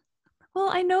 Well,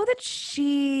 I know that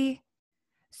she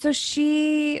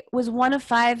was one of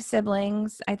 5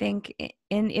 siblings, I think,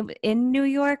 in New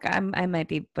York. I might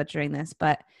be butchering this,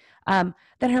 but that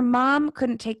her mom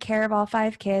couldn't take care of all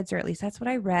 5 kids, or at least that's what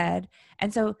I read.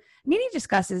 And so Nini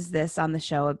discusses this on the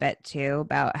show a bit too,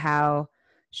 about how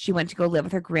she went to go live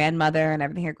with her grandmother and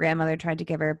everything her grandmother tried to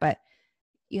give her. But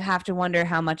you have to wonder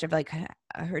how much of like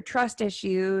her trust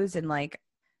issues and like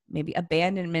maybe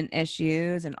abandonment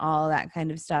issues and all that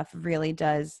kind of stuff really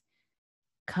does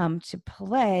come to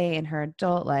play in her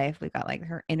adult life. We got like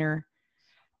her inner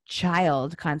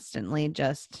child constantly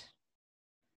just,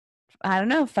 I don't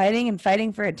know, fighting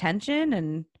for attention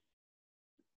and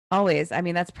Always. I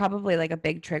mean, that's probably like a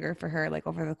big trigger for her, like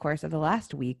over the course of the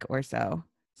last week or so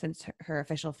since her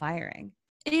official firing.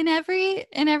 In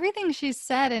everything she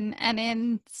said and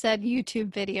in said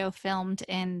YouTube video filmed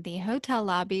in the hotel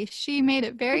lobby, she made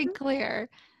it very clear,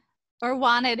 or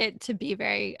wanted it to be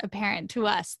very apparent to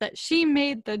us, that she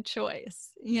made the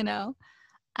choice, you know?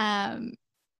 And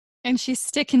she's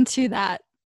sticking to that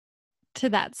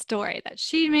story, that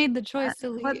she made the choice to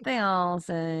leave. What they all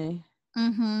say.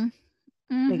 Mm-hmm.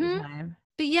 Big Mm-hmm. time.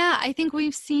 But yeah, I think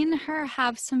we've seen her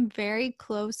have some very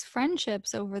close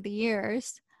friendships over the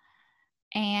years.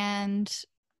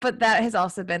 But that has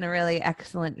also been a really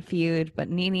excellent feud. But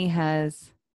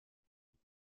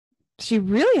she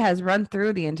really has run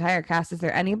through the entire cast. Is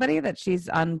there anybody that she's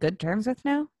on good terms with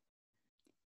now?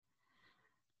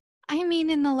 I mean,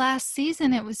 in the last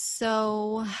season, it was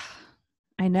so...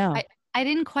 I know. I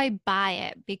didn't quite buy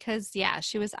it because, yeah,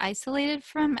 she was isolated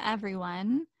from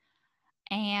everyone.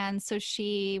 And so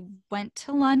she went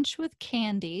to lunch with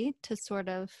Candy to sort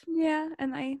of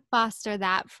foster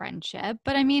that friendship.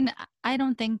 But I mean, I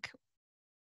don't think,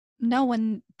 no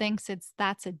one thinks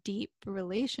that's a deep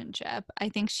relationship. I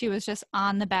think she was just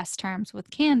on the best terms with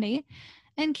Candy.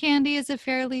 And Candy is a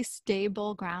fairly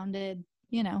stable, grounded,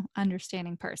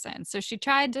 understanding person. So she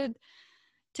tried to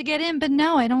get in, but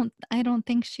no, I don't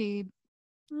think she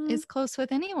is close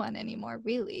with anyone anymore,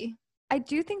 really. I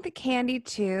do think that Candy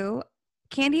too.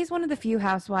 Candy is one of the few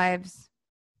housewives.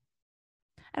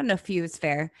 I don't know if few is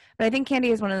fair, but I think Candy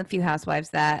is one of the few housewives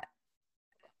that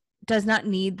does not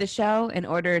need the show in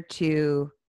order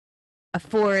to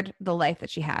afford the life that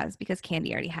she has, because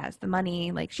Candy already has the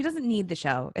money. Like, she doesn't need the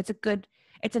show.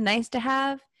 It's a nice to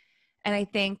have. And I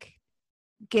think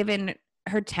given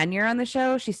her tenure on the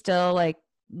show, she still like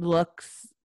looks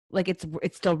like it's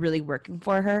still really working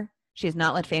for her. She has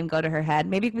not let fame go to her head,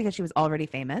 maybe because she was already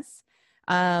famous.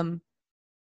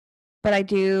 But I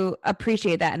do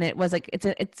appreciate that, and it was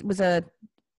a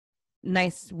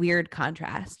nice weird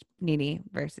contrast, Nene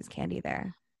versus Candy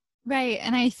there. Right,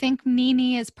 and I think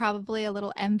Nene is probably a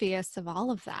little envious of all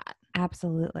of that.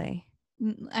 Absolutely.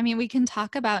 I mean, we can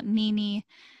talk about Nene's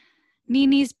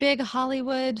big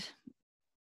Hollywood,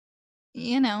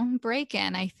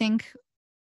 break-in. I think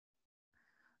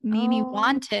Nene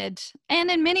wanted,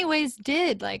 and in many ways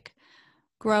did, like,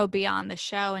 grow beyond the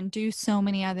show and do so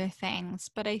many other things.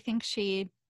 But I think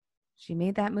she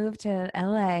made that move to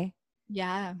LA.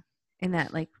 Yeah. In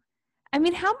that, like, I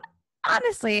mean, how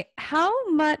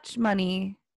much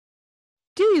money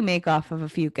do you make off of a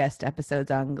few guest episodes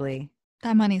on Glee?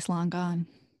 That money's long gone.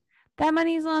 I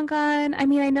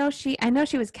mean, I know she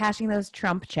was cashing those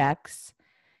Trump checks.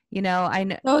 I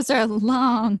know those are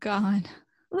long gone.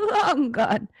 Long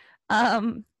gone.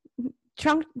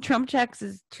 Trump checks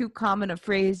is too common a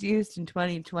phrase used in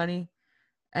 2020.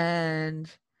 And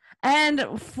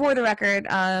for the record,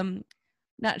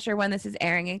 not sure when this is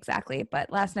airing exactly,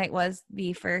 but last night was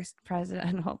the first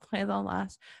hopefully the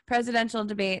last presidential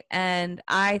debate. And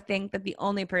I think that the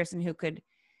only person who could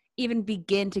even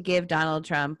begin to give Donald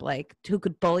Trump, like, who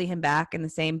could bully him back in the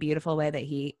same beautiful way that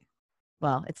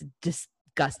it's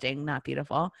disgusting, not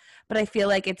beautiful, but I feel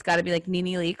like it's got to be like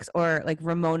Nene Leakes or like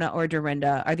Ramona or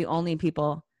Dorinda are the only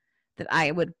people that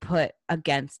I would put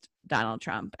against Donald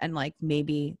Trump, and like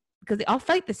maybe because they all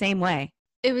fight the same way.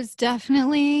 It was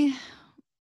definitely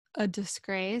a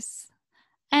disgrace,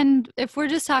 and if we're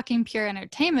just talking pure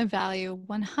entertainment value,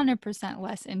 100%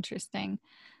 less interesting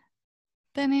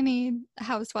than any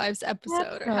Housewives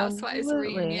episode or Housewives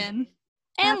reunion,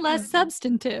 and less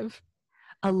substantive.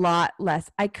 A lot less.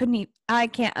 I can't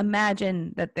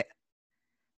imagine that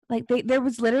there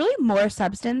was literally more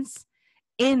substance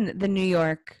in the New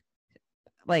York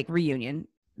like reunion.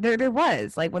 There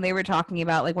was, like, when they were talking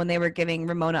about, like, when they were giving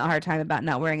Ramona a hard time about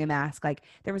not wearing a mask, like,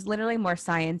 there was literally more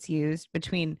science used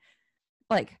between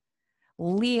like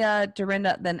Leah,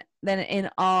 Dorinda than in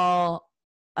all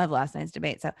of last night's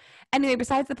debate. So anyway,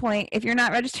 besides the point, if you're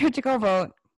not registered to go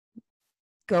vote.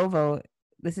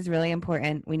 This is really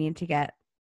important. We need to get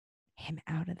him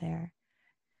out of there.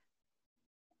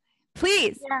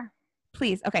 Please. Yeah.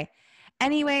 Please. Okay.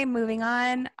 Anyway, moving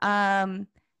on.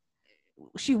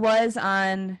 She was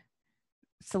on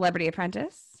Celebrity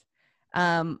Apprentice.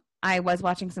 I was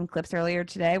watching some clips earlier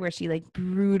today where she like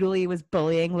brutally was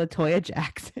bullying LaToya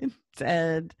Jackson.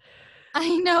 And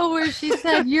I know, where she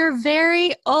said, "You're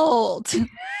very old.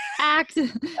 Act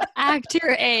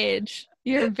your age.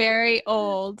 You're very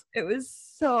old." It was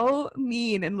so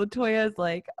mean. And LaToya's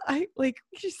like,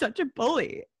 she's such a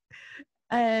bully.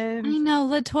 And I know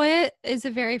LaToya is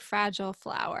a very fragile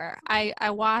flower.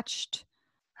 I watched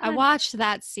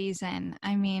that season.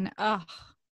 I mean,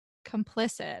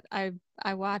 complicit.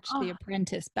 I watched The Oh.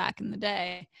 Apprentice back in the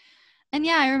day. And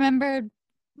yeah, I remember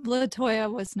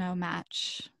LaToya was no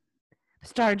match.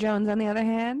 Star Jones, on the other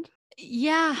hand.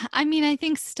 Yeah, I mean, I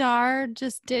think Star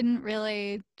just didn't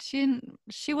really,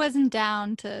 she wasn't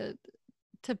down to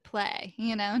play,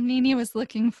 you know. Nene was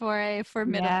looking for a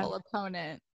formidable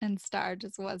opponent, and Star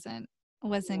just wasn't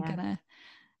Yeah.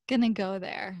 gonna go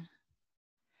there.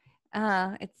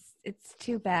 It's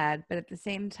too bad, but at the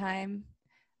same time,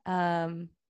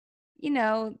 you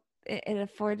know, it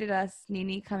afforded us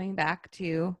Nene coming back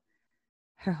to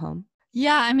her home.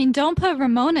 Yeah, I mean, don't put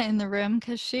Ramona in the room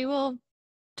because she will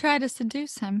try to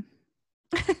seduce him.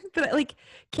 But like,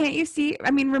 can't you see?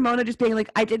 I mean, Ramona just being like,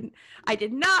 I did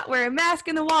not wear a mask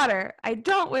in the water. I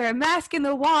don't wear a mask in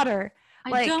the water.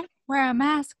 I don't wear a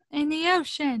mask in the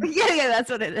ocean. Yeah, that's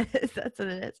what it is. That's what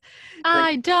it is.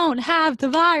 I don't have the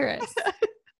virus.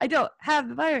 I don't have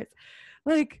the virus.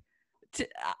 Like,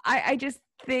 I just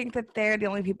think that they're the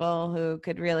only people who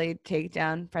could really take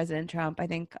down President Trump. I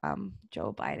think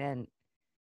Joe Biden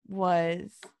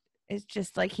is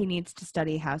just like, he needs to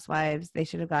study Housewives. They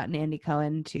should have gotten Andy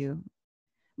Cohen to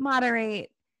moderate.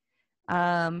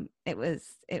 It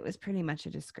was pretty much a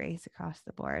disgrace across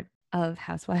the board of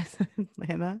Housewives of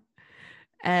Atlanta.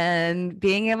 And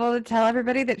being able to tell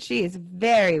everybody that she is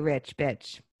very rich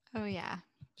bitch. Oh yeah,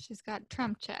 she's got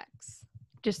Trump checks.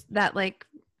 Just that, like,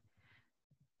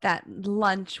 that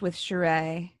lunch with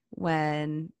Sheree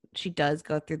when she does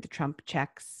go through the Trump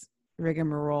checks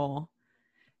rigmarole.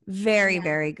 Very,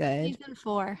 very good.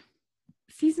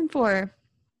 Season 4.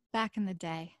 Back in the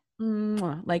day.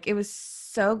 Like, it was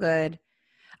so good.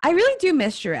 I really do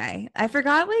miss Sheree. I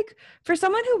forgot, like, for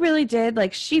someone who really did,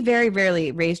 like, she very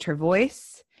rarely raised her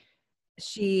voice.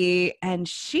 She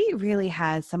really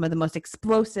has some of the most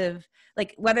explosive,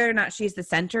 like, whether or not she's the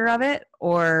center of it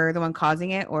or the one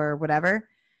causing it or whatever,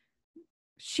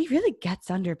 she really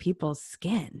gets under people's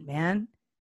skin, man.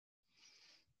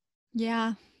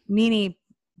 Yeah. Nene,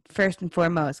 first and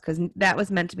foremost, because that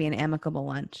was meant to be an amicable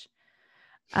lunch.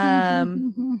 As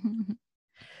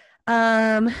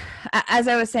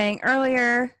I was saying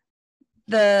earlier,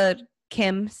 the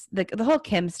whole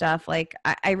Kim stuff, like,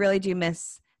 I really do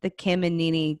miss the Kim and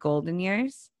Nene golden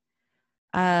years.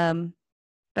 But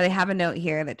I have a note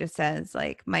here that just says,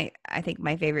 like, I think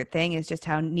my favorite thing is just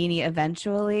how Nene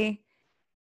eventually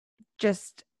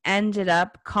just ended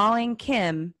up calling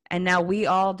Kim, and now we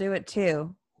all do it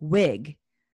too, wig.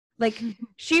 Like,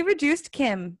 she reduced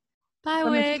Kim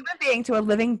from a human being to a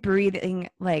living, breathing,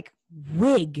 like,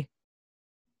 wig.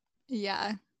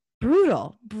 Yeah.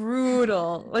 Brutal.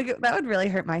 Like, that would really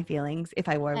hurt my feelings if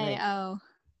I wore wig. Oh,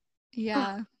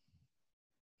 yeah.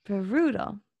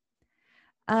 Brutal.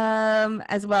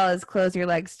 As well as Close Your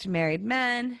Legs to Married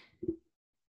Men.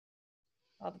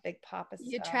 All the big papa stuff.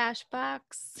 Your trash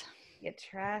box.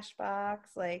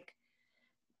 Like,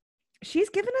 she's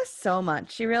given us so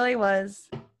much. She really was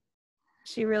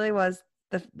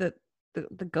the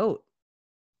GOAT.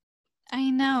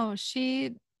 I know.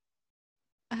 She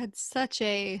had such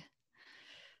a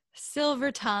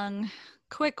silver tongue,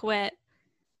 quick wit.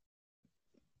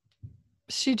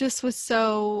 She just was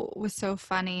so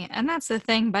funny. And that's the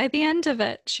thing. By the end of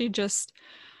it,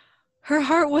 her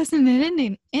heart wasn't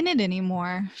in it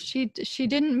anymore. She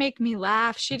didn't make me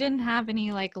laugh. She didn't have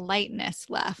any, like, lightness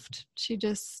left.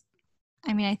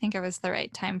 I think it was the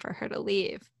right time for her to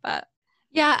leave. But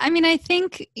yeah, I mean, I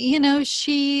think, you know,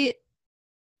 she,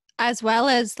 as well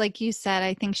as, like you said,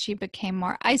 I think she became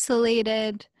more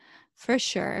isolated for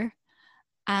sure.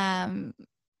 But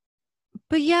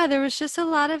yeah, there was just a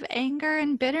lot of anger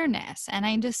and bitterness. And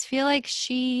I just feel like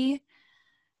she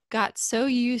got so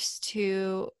used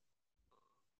to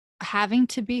having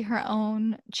to be her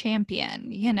own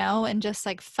champion, you know, and just,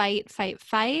 like, fight,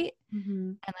 Mm-hmm.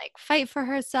 and, like, fight for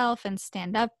herself and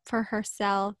stand up for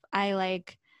herself. I,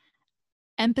 like,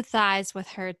 empathize with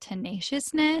her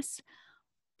tenaciousness,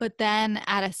 but then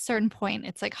at a certain point,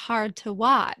 it's, like, hard to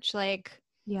watch. Like,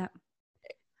 Yeah.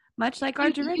 Much like our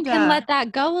you Dorinda. can let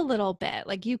that go a little bit.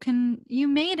 Like, you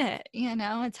made it, you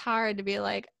know. It's hard to be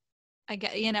like, I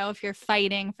get, you know, if you're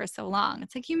fighting for so long,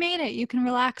 it's like, you made it. You can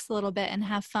relax a little bit and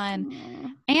have fun.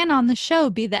 Aww. And on the show,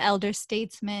 be the elder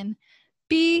statesman.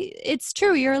 It's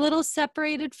true, you're a little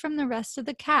separated from the rest of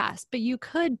the cast, but you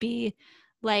could be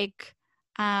like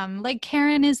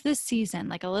Karen is this season,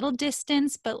 like, a little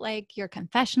distance, but, like, your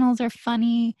confessionals are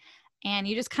funny and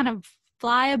you just kind of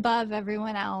fly above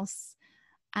everyone else.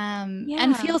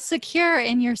 And feel secure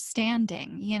in your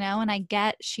standing, you know. And I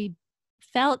get she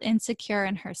felt insecure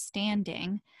in her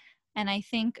standing, and I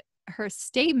think her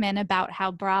statement about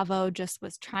how Bravo just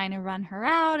was trying to run her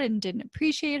out and didn't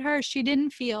appreciate her. She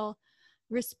didn't feel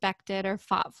respected or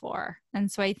fought for.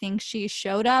 And so I think she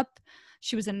showed up.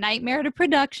 She was a nightmare to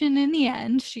production in the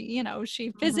end.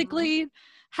 She physically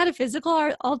had a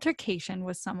physical altercation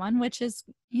with someone, which is,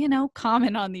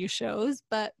 common on these shows.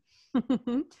 But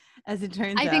as it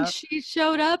turns out, I think she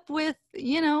showed up with,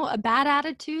 a bad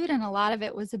attitude, and a lot of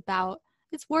it was about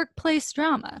it's workplace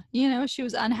drama. She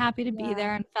was unhappy to be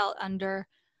there and felt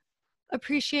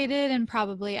underappreciated and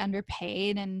probably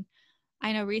underpaid. And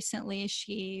I know recently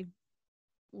she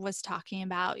was talking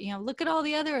about, look at all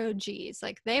the other OGs.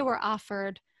 Like, they were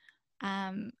offered,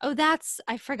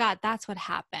 I forgot that's what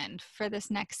happened for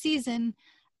this next season.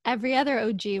 Every other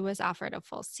OG was offered a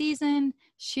full season.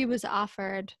 She was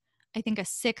offered, I think, a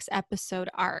 6-episode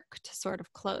arc to sort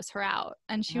of close her out.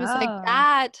 And she was like,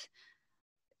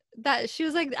 that she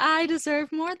was like, I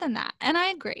deserve more than that. And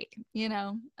I agree,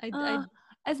 I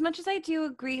as much as I do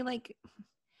agree, like,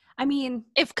 I mean,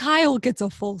 if Kyle gets a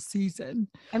full season,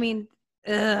 I mean,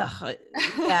 yes,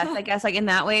 I guess, like, in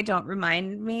that way, don't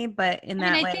remind me, but in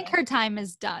that way, I think her time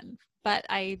is done. But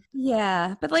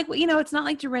but like, it's not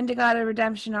like Dorinda got a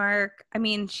redemption arc. I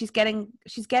mean, she's getting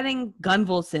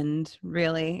Gunvalsoned,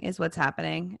 really, is what's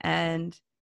happening. And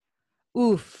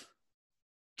oof,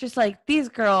 just like these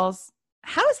girls.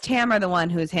 How is Tamara the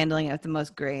one who's handling it with the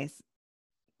most grace?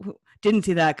 Didn't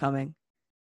see that coming.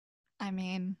 I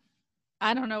mean,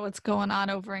 I don't know what's going on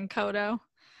over in Kodo.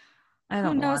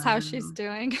 Who knows how she's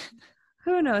doing?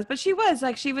 Who knows? But she was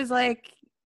like,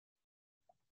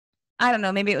 I don't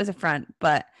know, maybe it was a front,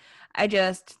 but I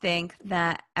just think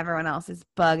that everyone else is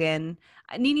bugging.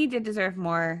 Nene did deserve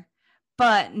more,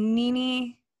 but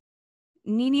Nene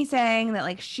saying that,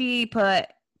 like, she put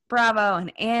Bravo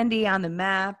and Andy on the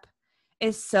map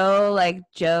is so, like,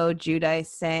 Joe Giudice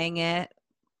saying it.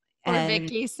 Or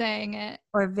Vicky saying it.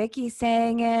 Or Vicky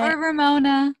saying it. Or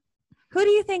Ramona. Who do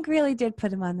you think really did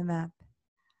put him on the map?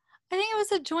 I think it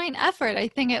was a joint effort. I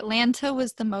think Atlanta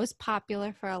was the most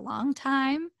popular for a long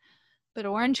time, but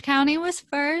Orange County was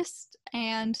first,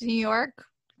 and New York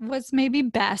was maybe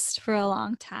best for a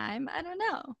long time. I don't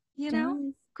know.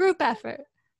 Group effort.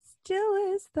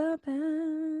 Still is the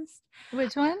best.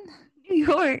 Which one? New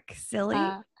York, silly.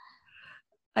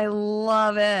 I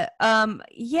love it. I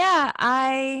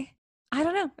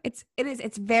don't know. It's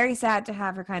very sad to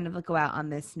have her kind of go out on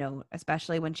this note,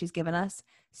 especially when she's given us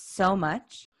so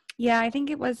much. Yeah, I think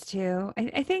it was too.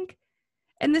 I think,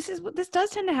 and this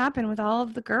does tend to happen with all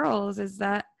of the girls, is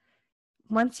that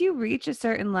once you reach a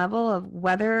certain level of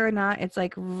whether or not it's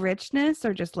like richness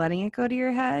or just letting it go to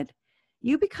your head,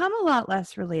 you become a lot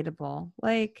less relatable.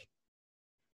 Like,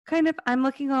 kind of, I'm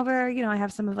looking over, I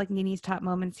have some of like Nene's top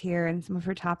moments here and some of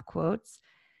her top quotes.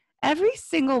 Every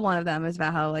single one of them is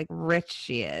about how, like, rich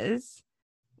she is,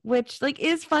 which, like,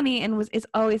 is funny and is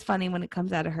always funny when it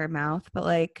comes out of her mouth, but,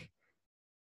 like,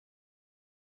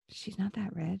 she's not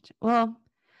that rich. Well,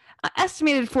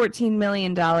 estimated $14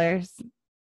 million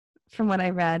from what I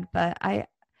read, but I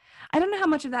don't know how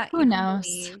much of that. Who knows?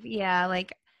 Yeah,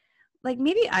 like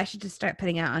maybe I should just start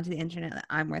putting out onto the internet that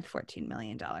I'm worth $14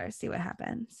 million. See what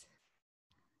happens.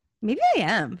 Maybe I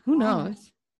am. Who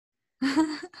knows?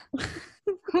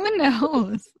 Who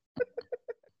knows?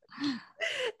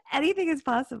 Anything is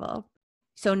possible.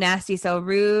 So nasty, so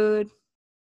rude.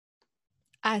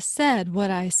 I said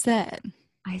what I said.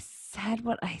 I said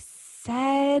what I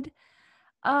said.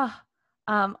 I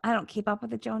don't keep up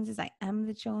with the Joneses. I am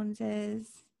the Joneses.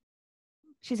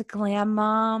 She's a glam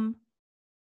mom.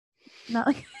 Not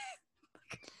like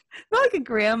a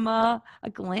grandma,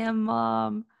 a glam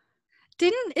mom.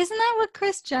 Isn't that what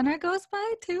Kris Jenner goes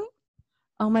by too?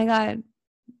 Oh my God.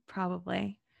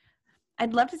 Probably.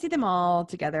 I'd love to see them all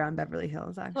together on Beverly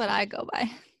Hills, actually. What I go by.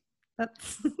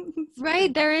 That's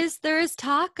right. There is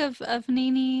Talk of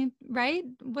Nene, right?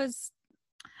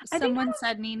 Someone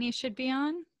said Nene should be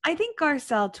on? I think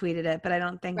Garcelle tweeted it, but I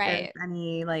don't think there's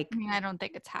any I don't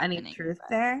think it's happening. Any truth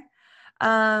there.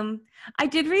 I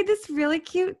did read this really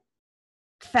cute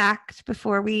fact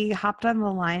before we hopped on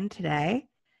the line today,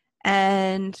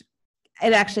 and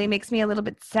it actually makes me a little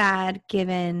bit sad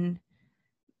given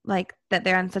like that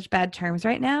they're on such bad terms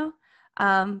right now.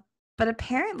 But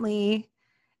apparently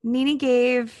Nene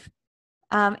gave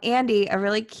Andy a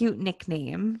really cute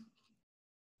nickname.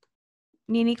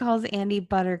 Nene calls Andy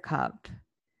Buttercup,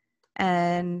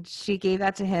 and she gave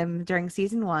that to him during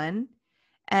season 1,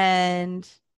 and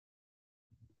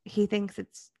he thinks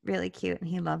it's really cute and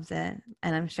he loves it,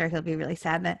 and I'm sure he'll be really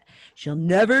sad that she'll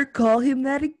never call him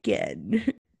that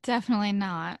again. Definitely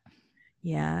not.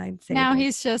 Yeah, I'd say now that.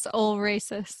 He's just old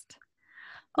racist.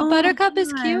 Buttercup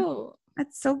is cute.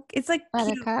 It's like cute.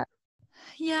 Buttercup.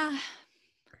 Yeah.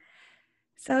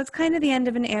 So it's kind of the end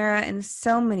of an era in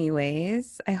so many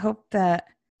ways. I hope that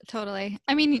Totally.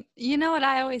 I mean, you know what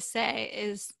I always say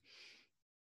is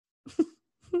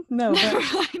no, Never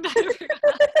but mind,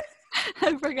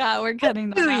 I forgot. We're cutting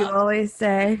that do you out. always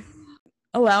say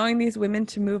allowing these women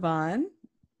to move on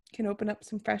can open up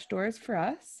some fresh doors for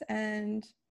us and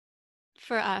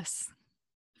For us.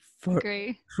 for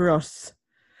Agree. us.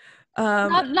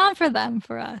 Not for them,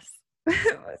 for us.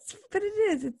 But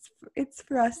it is. It's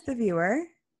for us, the viewer.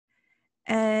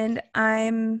 And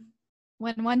I'm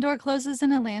When one door closes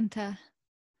in Atlanta,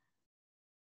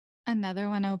 another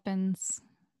one opens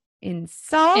in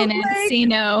Salt in Lake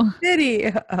Encino.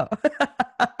 City. Oh.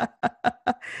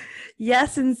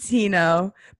 Yes,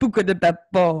 Encino. Buca de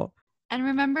Beppo. And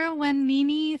remember when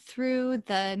Nene threw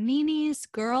the Nene's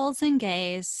Girls and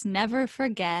Gays Never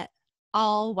Forget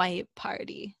All White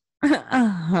Party?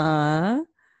 Uh-huh.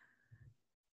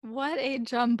 What a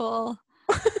jumble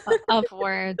of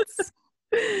words.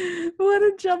 What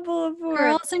a jumble of words.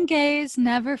 Girls and Gays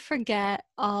Never Forget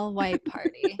All White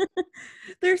Party.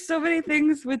 There's so many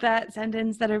things with that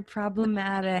sentence that are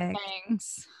problematic.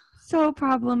 Thanks. So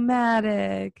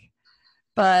problematic.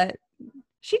 But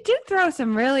she did throw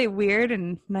some really weird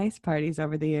and nice parties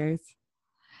over the years.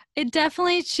 It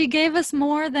definitely, she gave us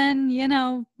more than,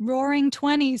 Roaring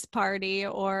 20s party,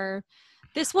 or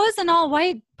this was an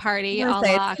all-white party, I a was gonna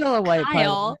say, la it's still a white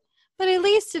Kyle, party. but at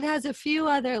least it has a few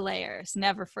other layers.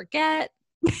 Never Forget,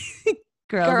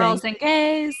 Girls and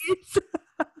Gays.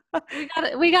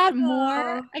 We got Oh.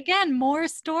 more, again, more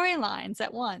storylines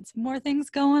at once, more things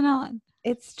going on.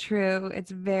 It's true.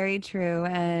 It's very true.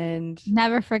 And,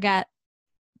 Never forget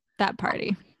that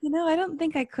party. I don't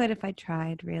think I could if I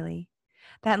tried, really.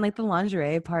 That and like the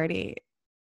lingerie party.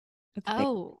 With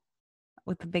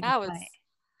the big that fight.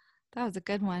 was a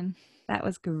good one. That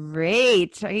was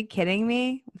great. Are you kidding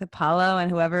me? With Apollo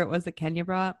and whoever it was that Kenya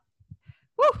brought.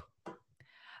 Woo!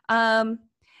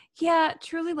 Yeah,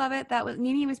 truly love it. That was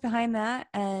Nene was behind that,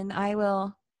 and I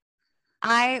will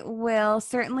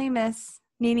certainly miss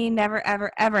Nene never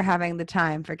ever ever having the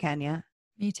time for Kenya.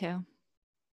 Me too.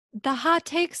 The hot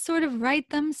takes sort of write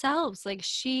themselves. Like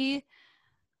she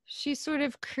sort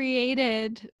of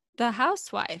created the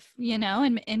housewife,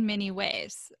 in many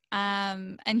ways.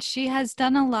 And she has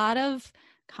done a lot of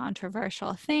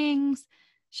controversial things.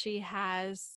 She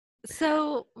has.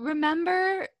 So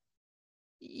remember,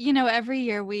 every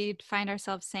year we'd find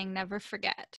ourselves saying, never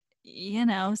forget,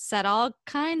 said all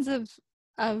kinds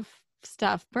of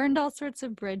stuff, burned all sorts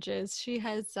of bridges. She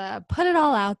has put it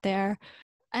all out there.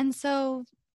 And so,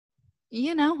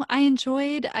 I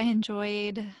enjoyed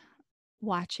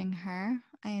watching her.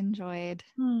 I enjoyed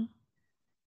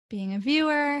being a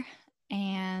viewer,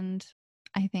 and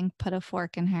I think put a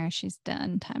fork in her. She's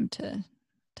done. Time to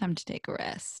take a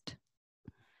rest.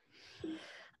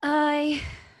 I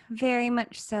very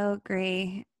much so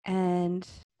agree. And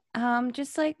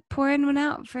just like pouring one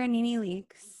out for Nene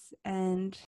Leakes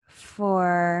and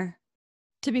for...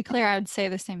 To be clear, I would say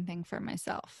the same thing for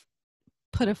myself.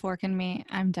 Put a fork in me.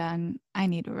 I'm done. I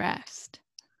need a rest.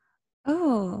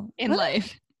 Oh. In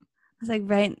life. I was like,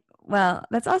 right. Well,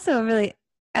 that's also a really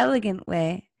elegant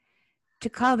way to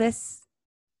call this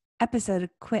episode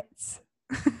quits.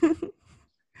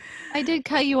 I did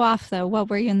cut you off, though. What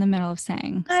were you in the middle of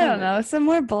saying? I don't know. Some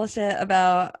more bullshit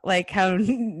about like how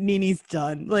Nene's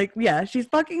done. Like, yeah, she's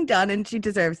fucking done and she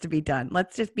deserves to be done.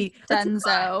 Let's just be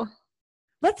Dunzo.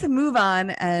 Let's move on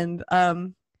and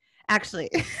actually.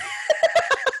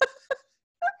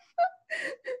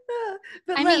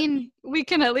 I mean, we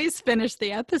can at least finish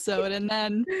the episode and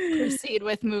then proceed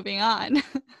with moving on.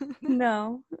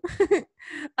 No.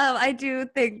 I do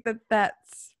think that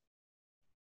that's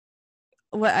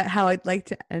how I'd like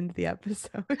to end the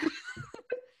episode.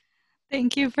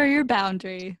 Thank you for your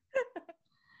boundary.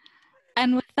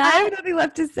 And with that, I have nothing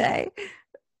left to say.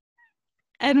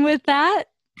 And with that,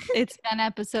 it's been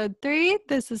episode 3.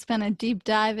 This has been a deep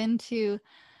dive into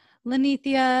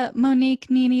Lenethia Monique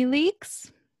Nene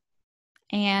Leakes.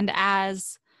 And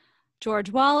as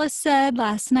George Wallace said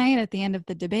last night at the end of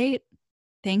the debate,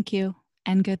 thank you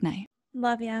and good night.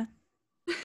 Love ya.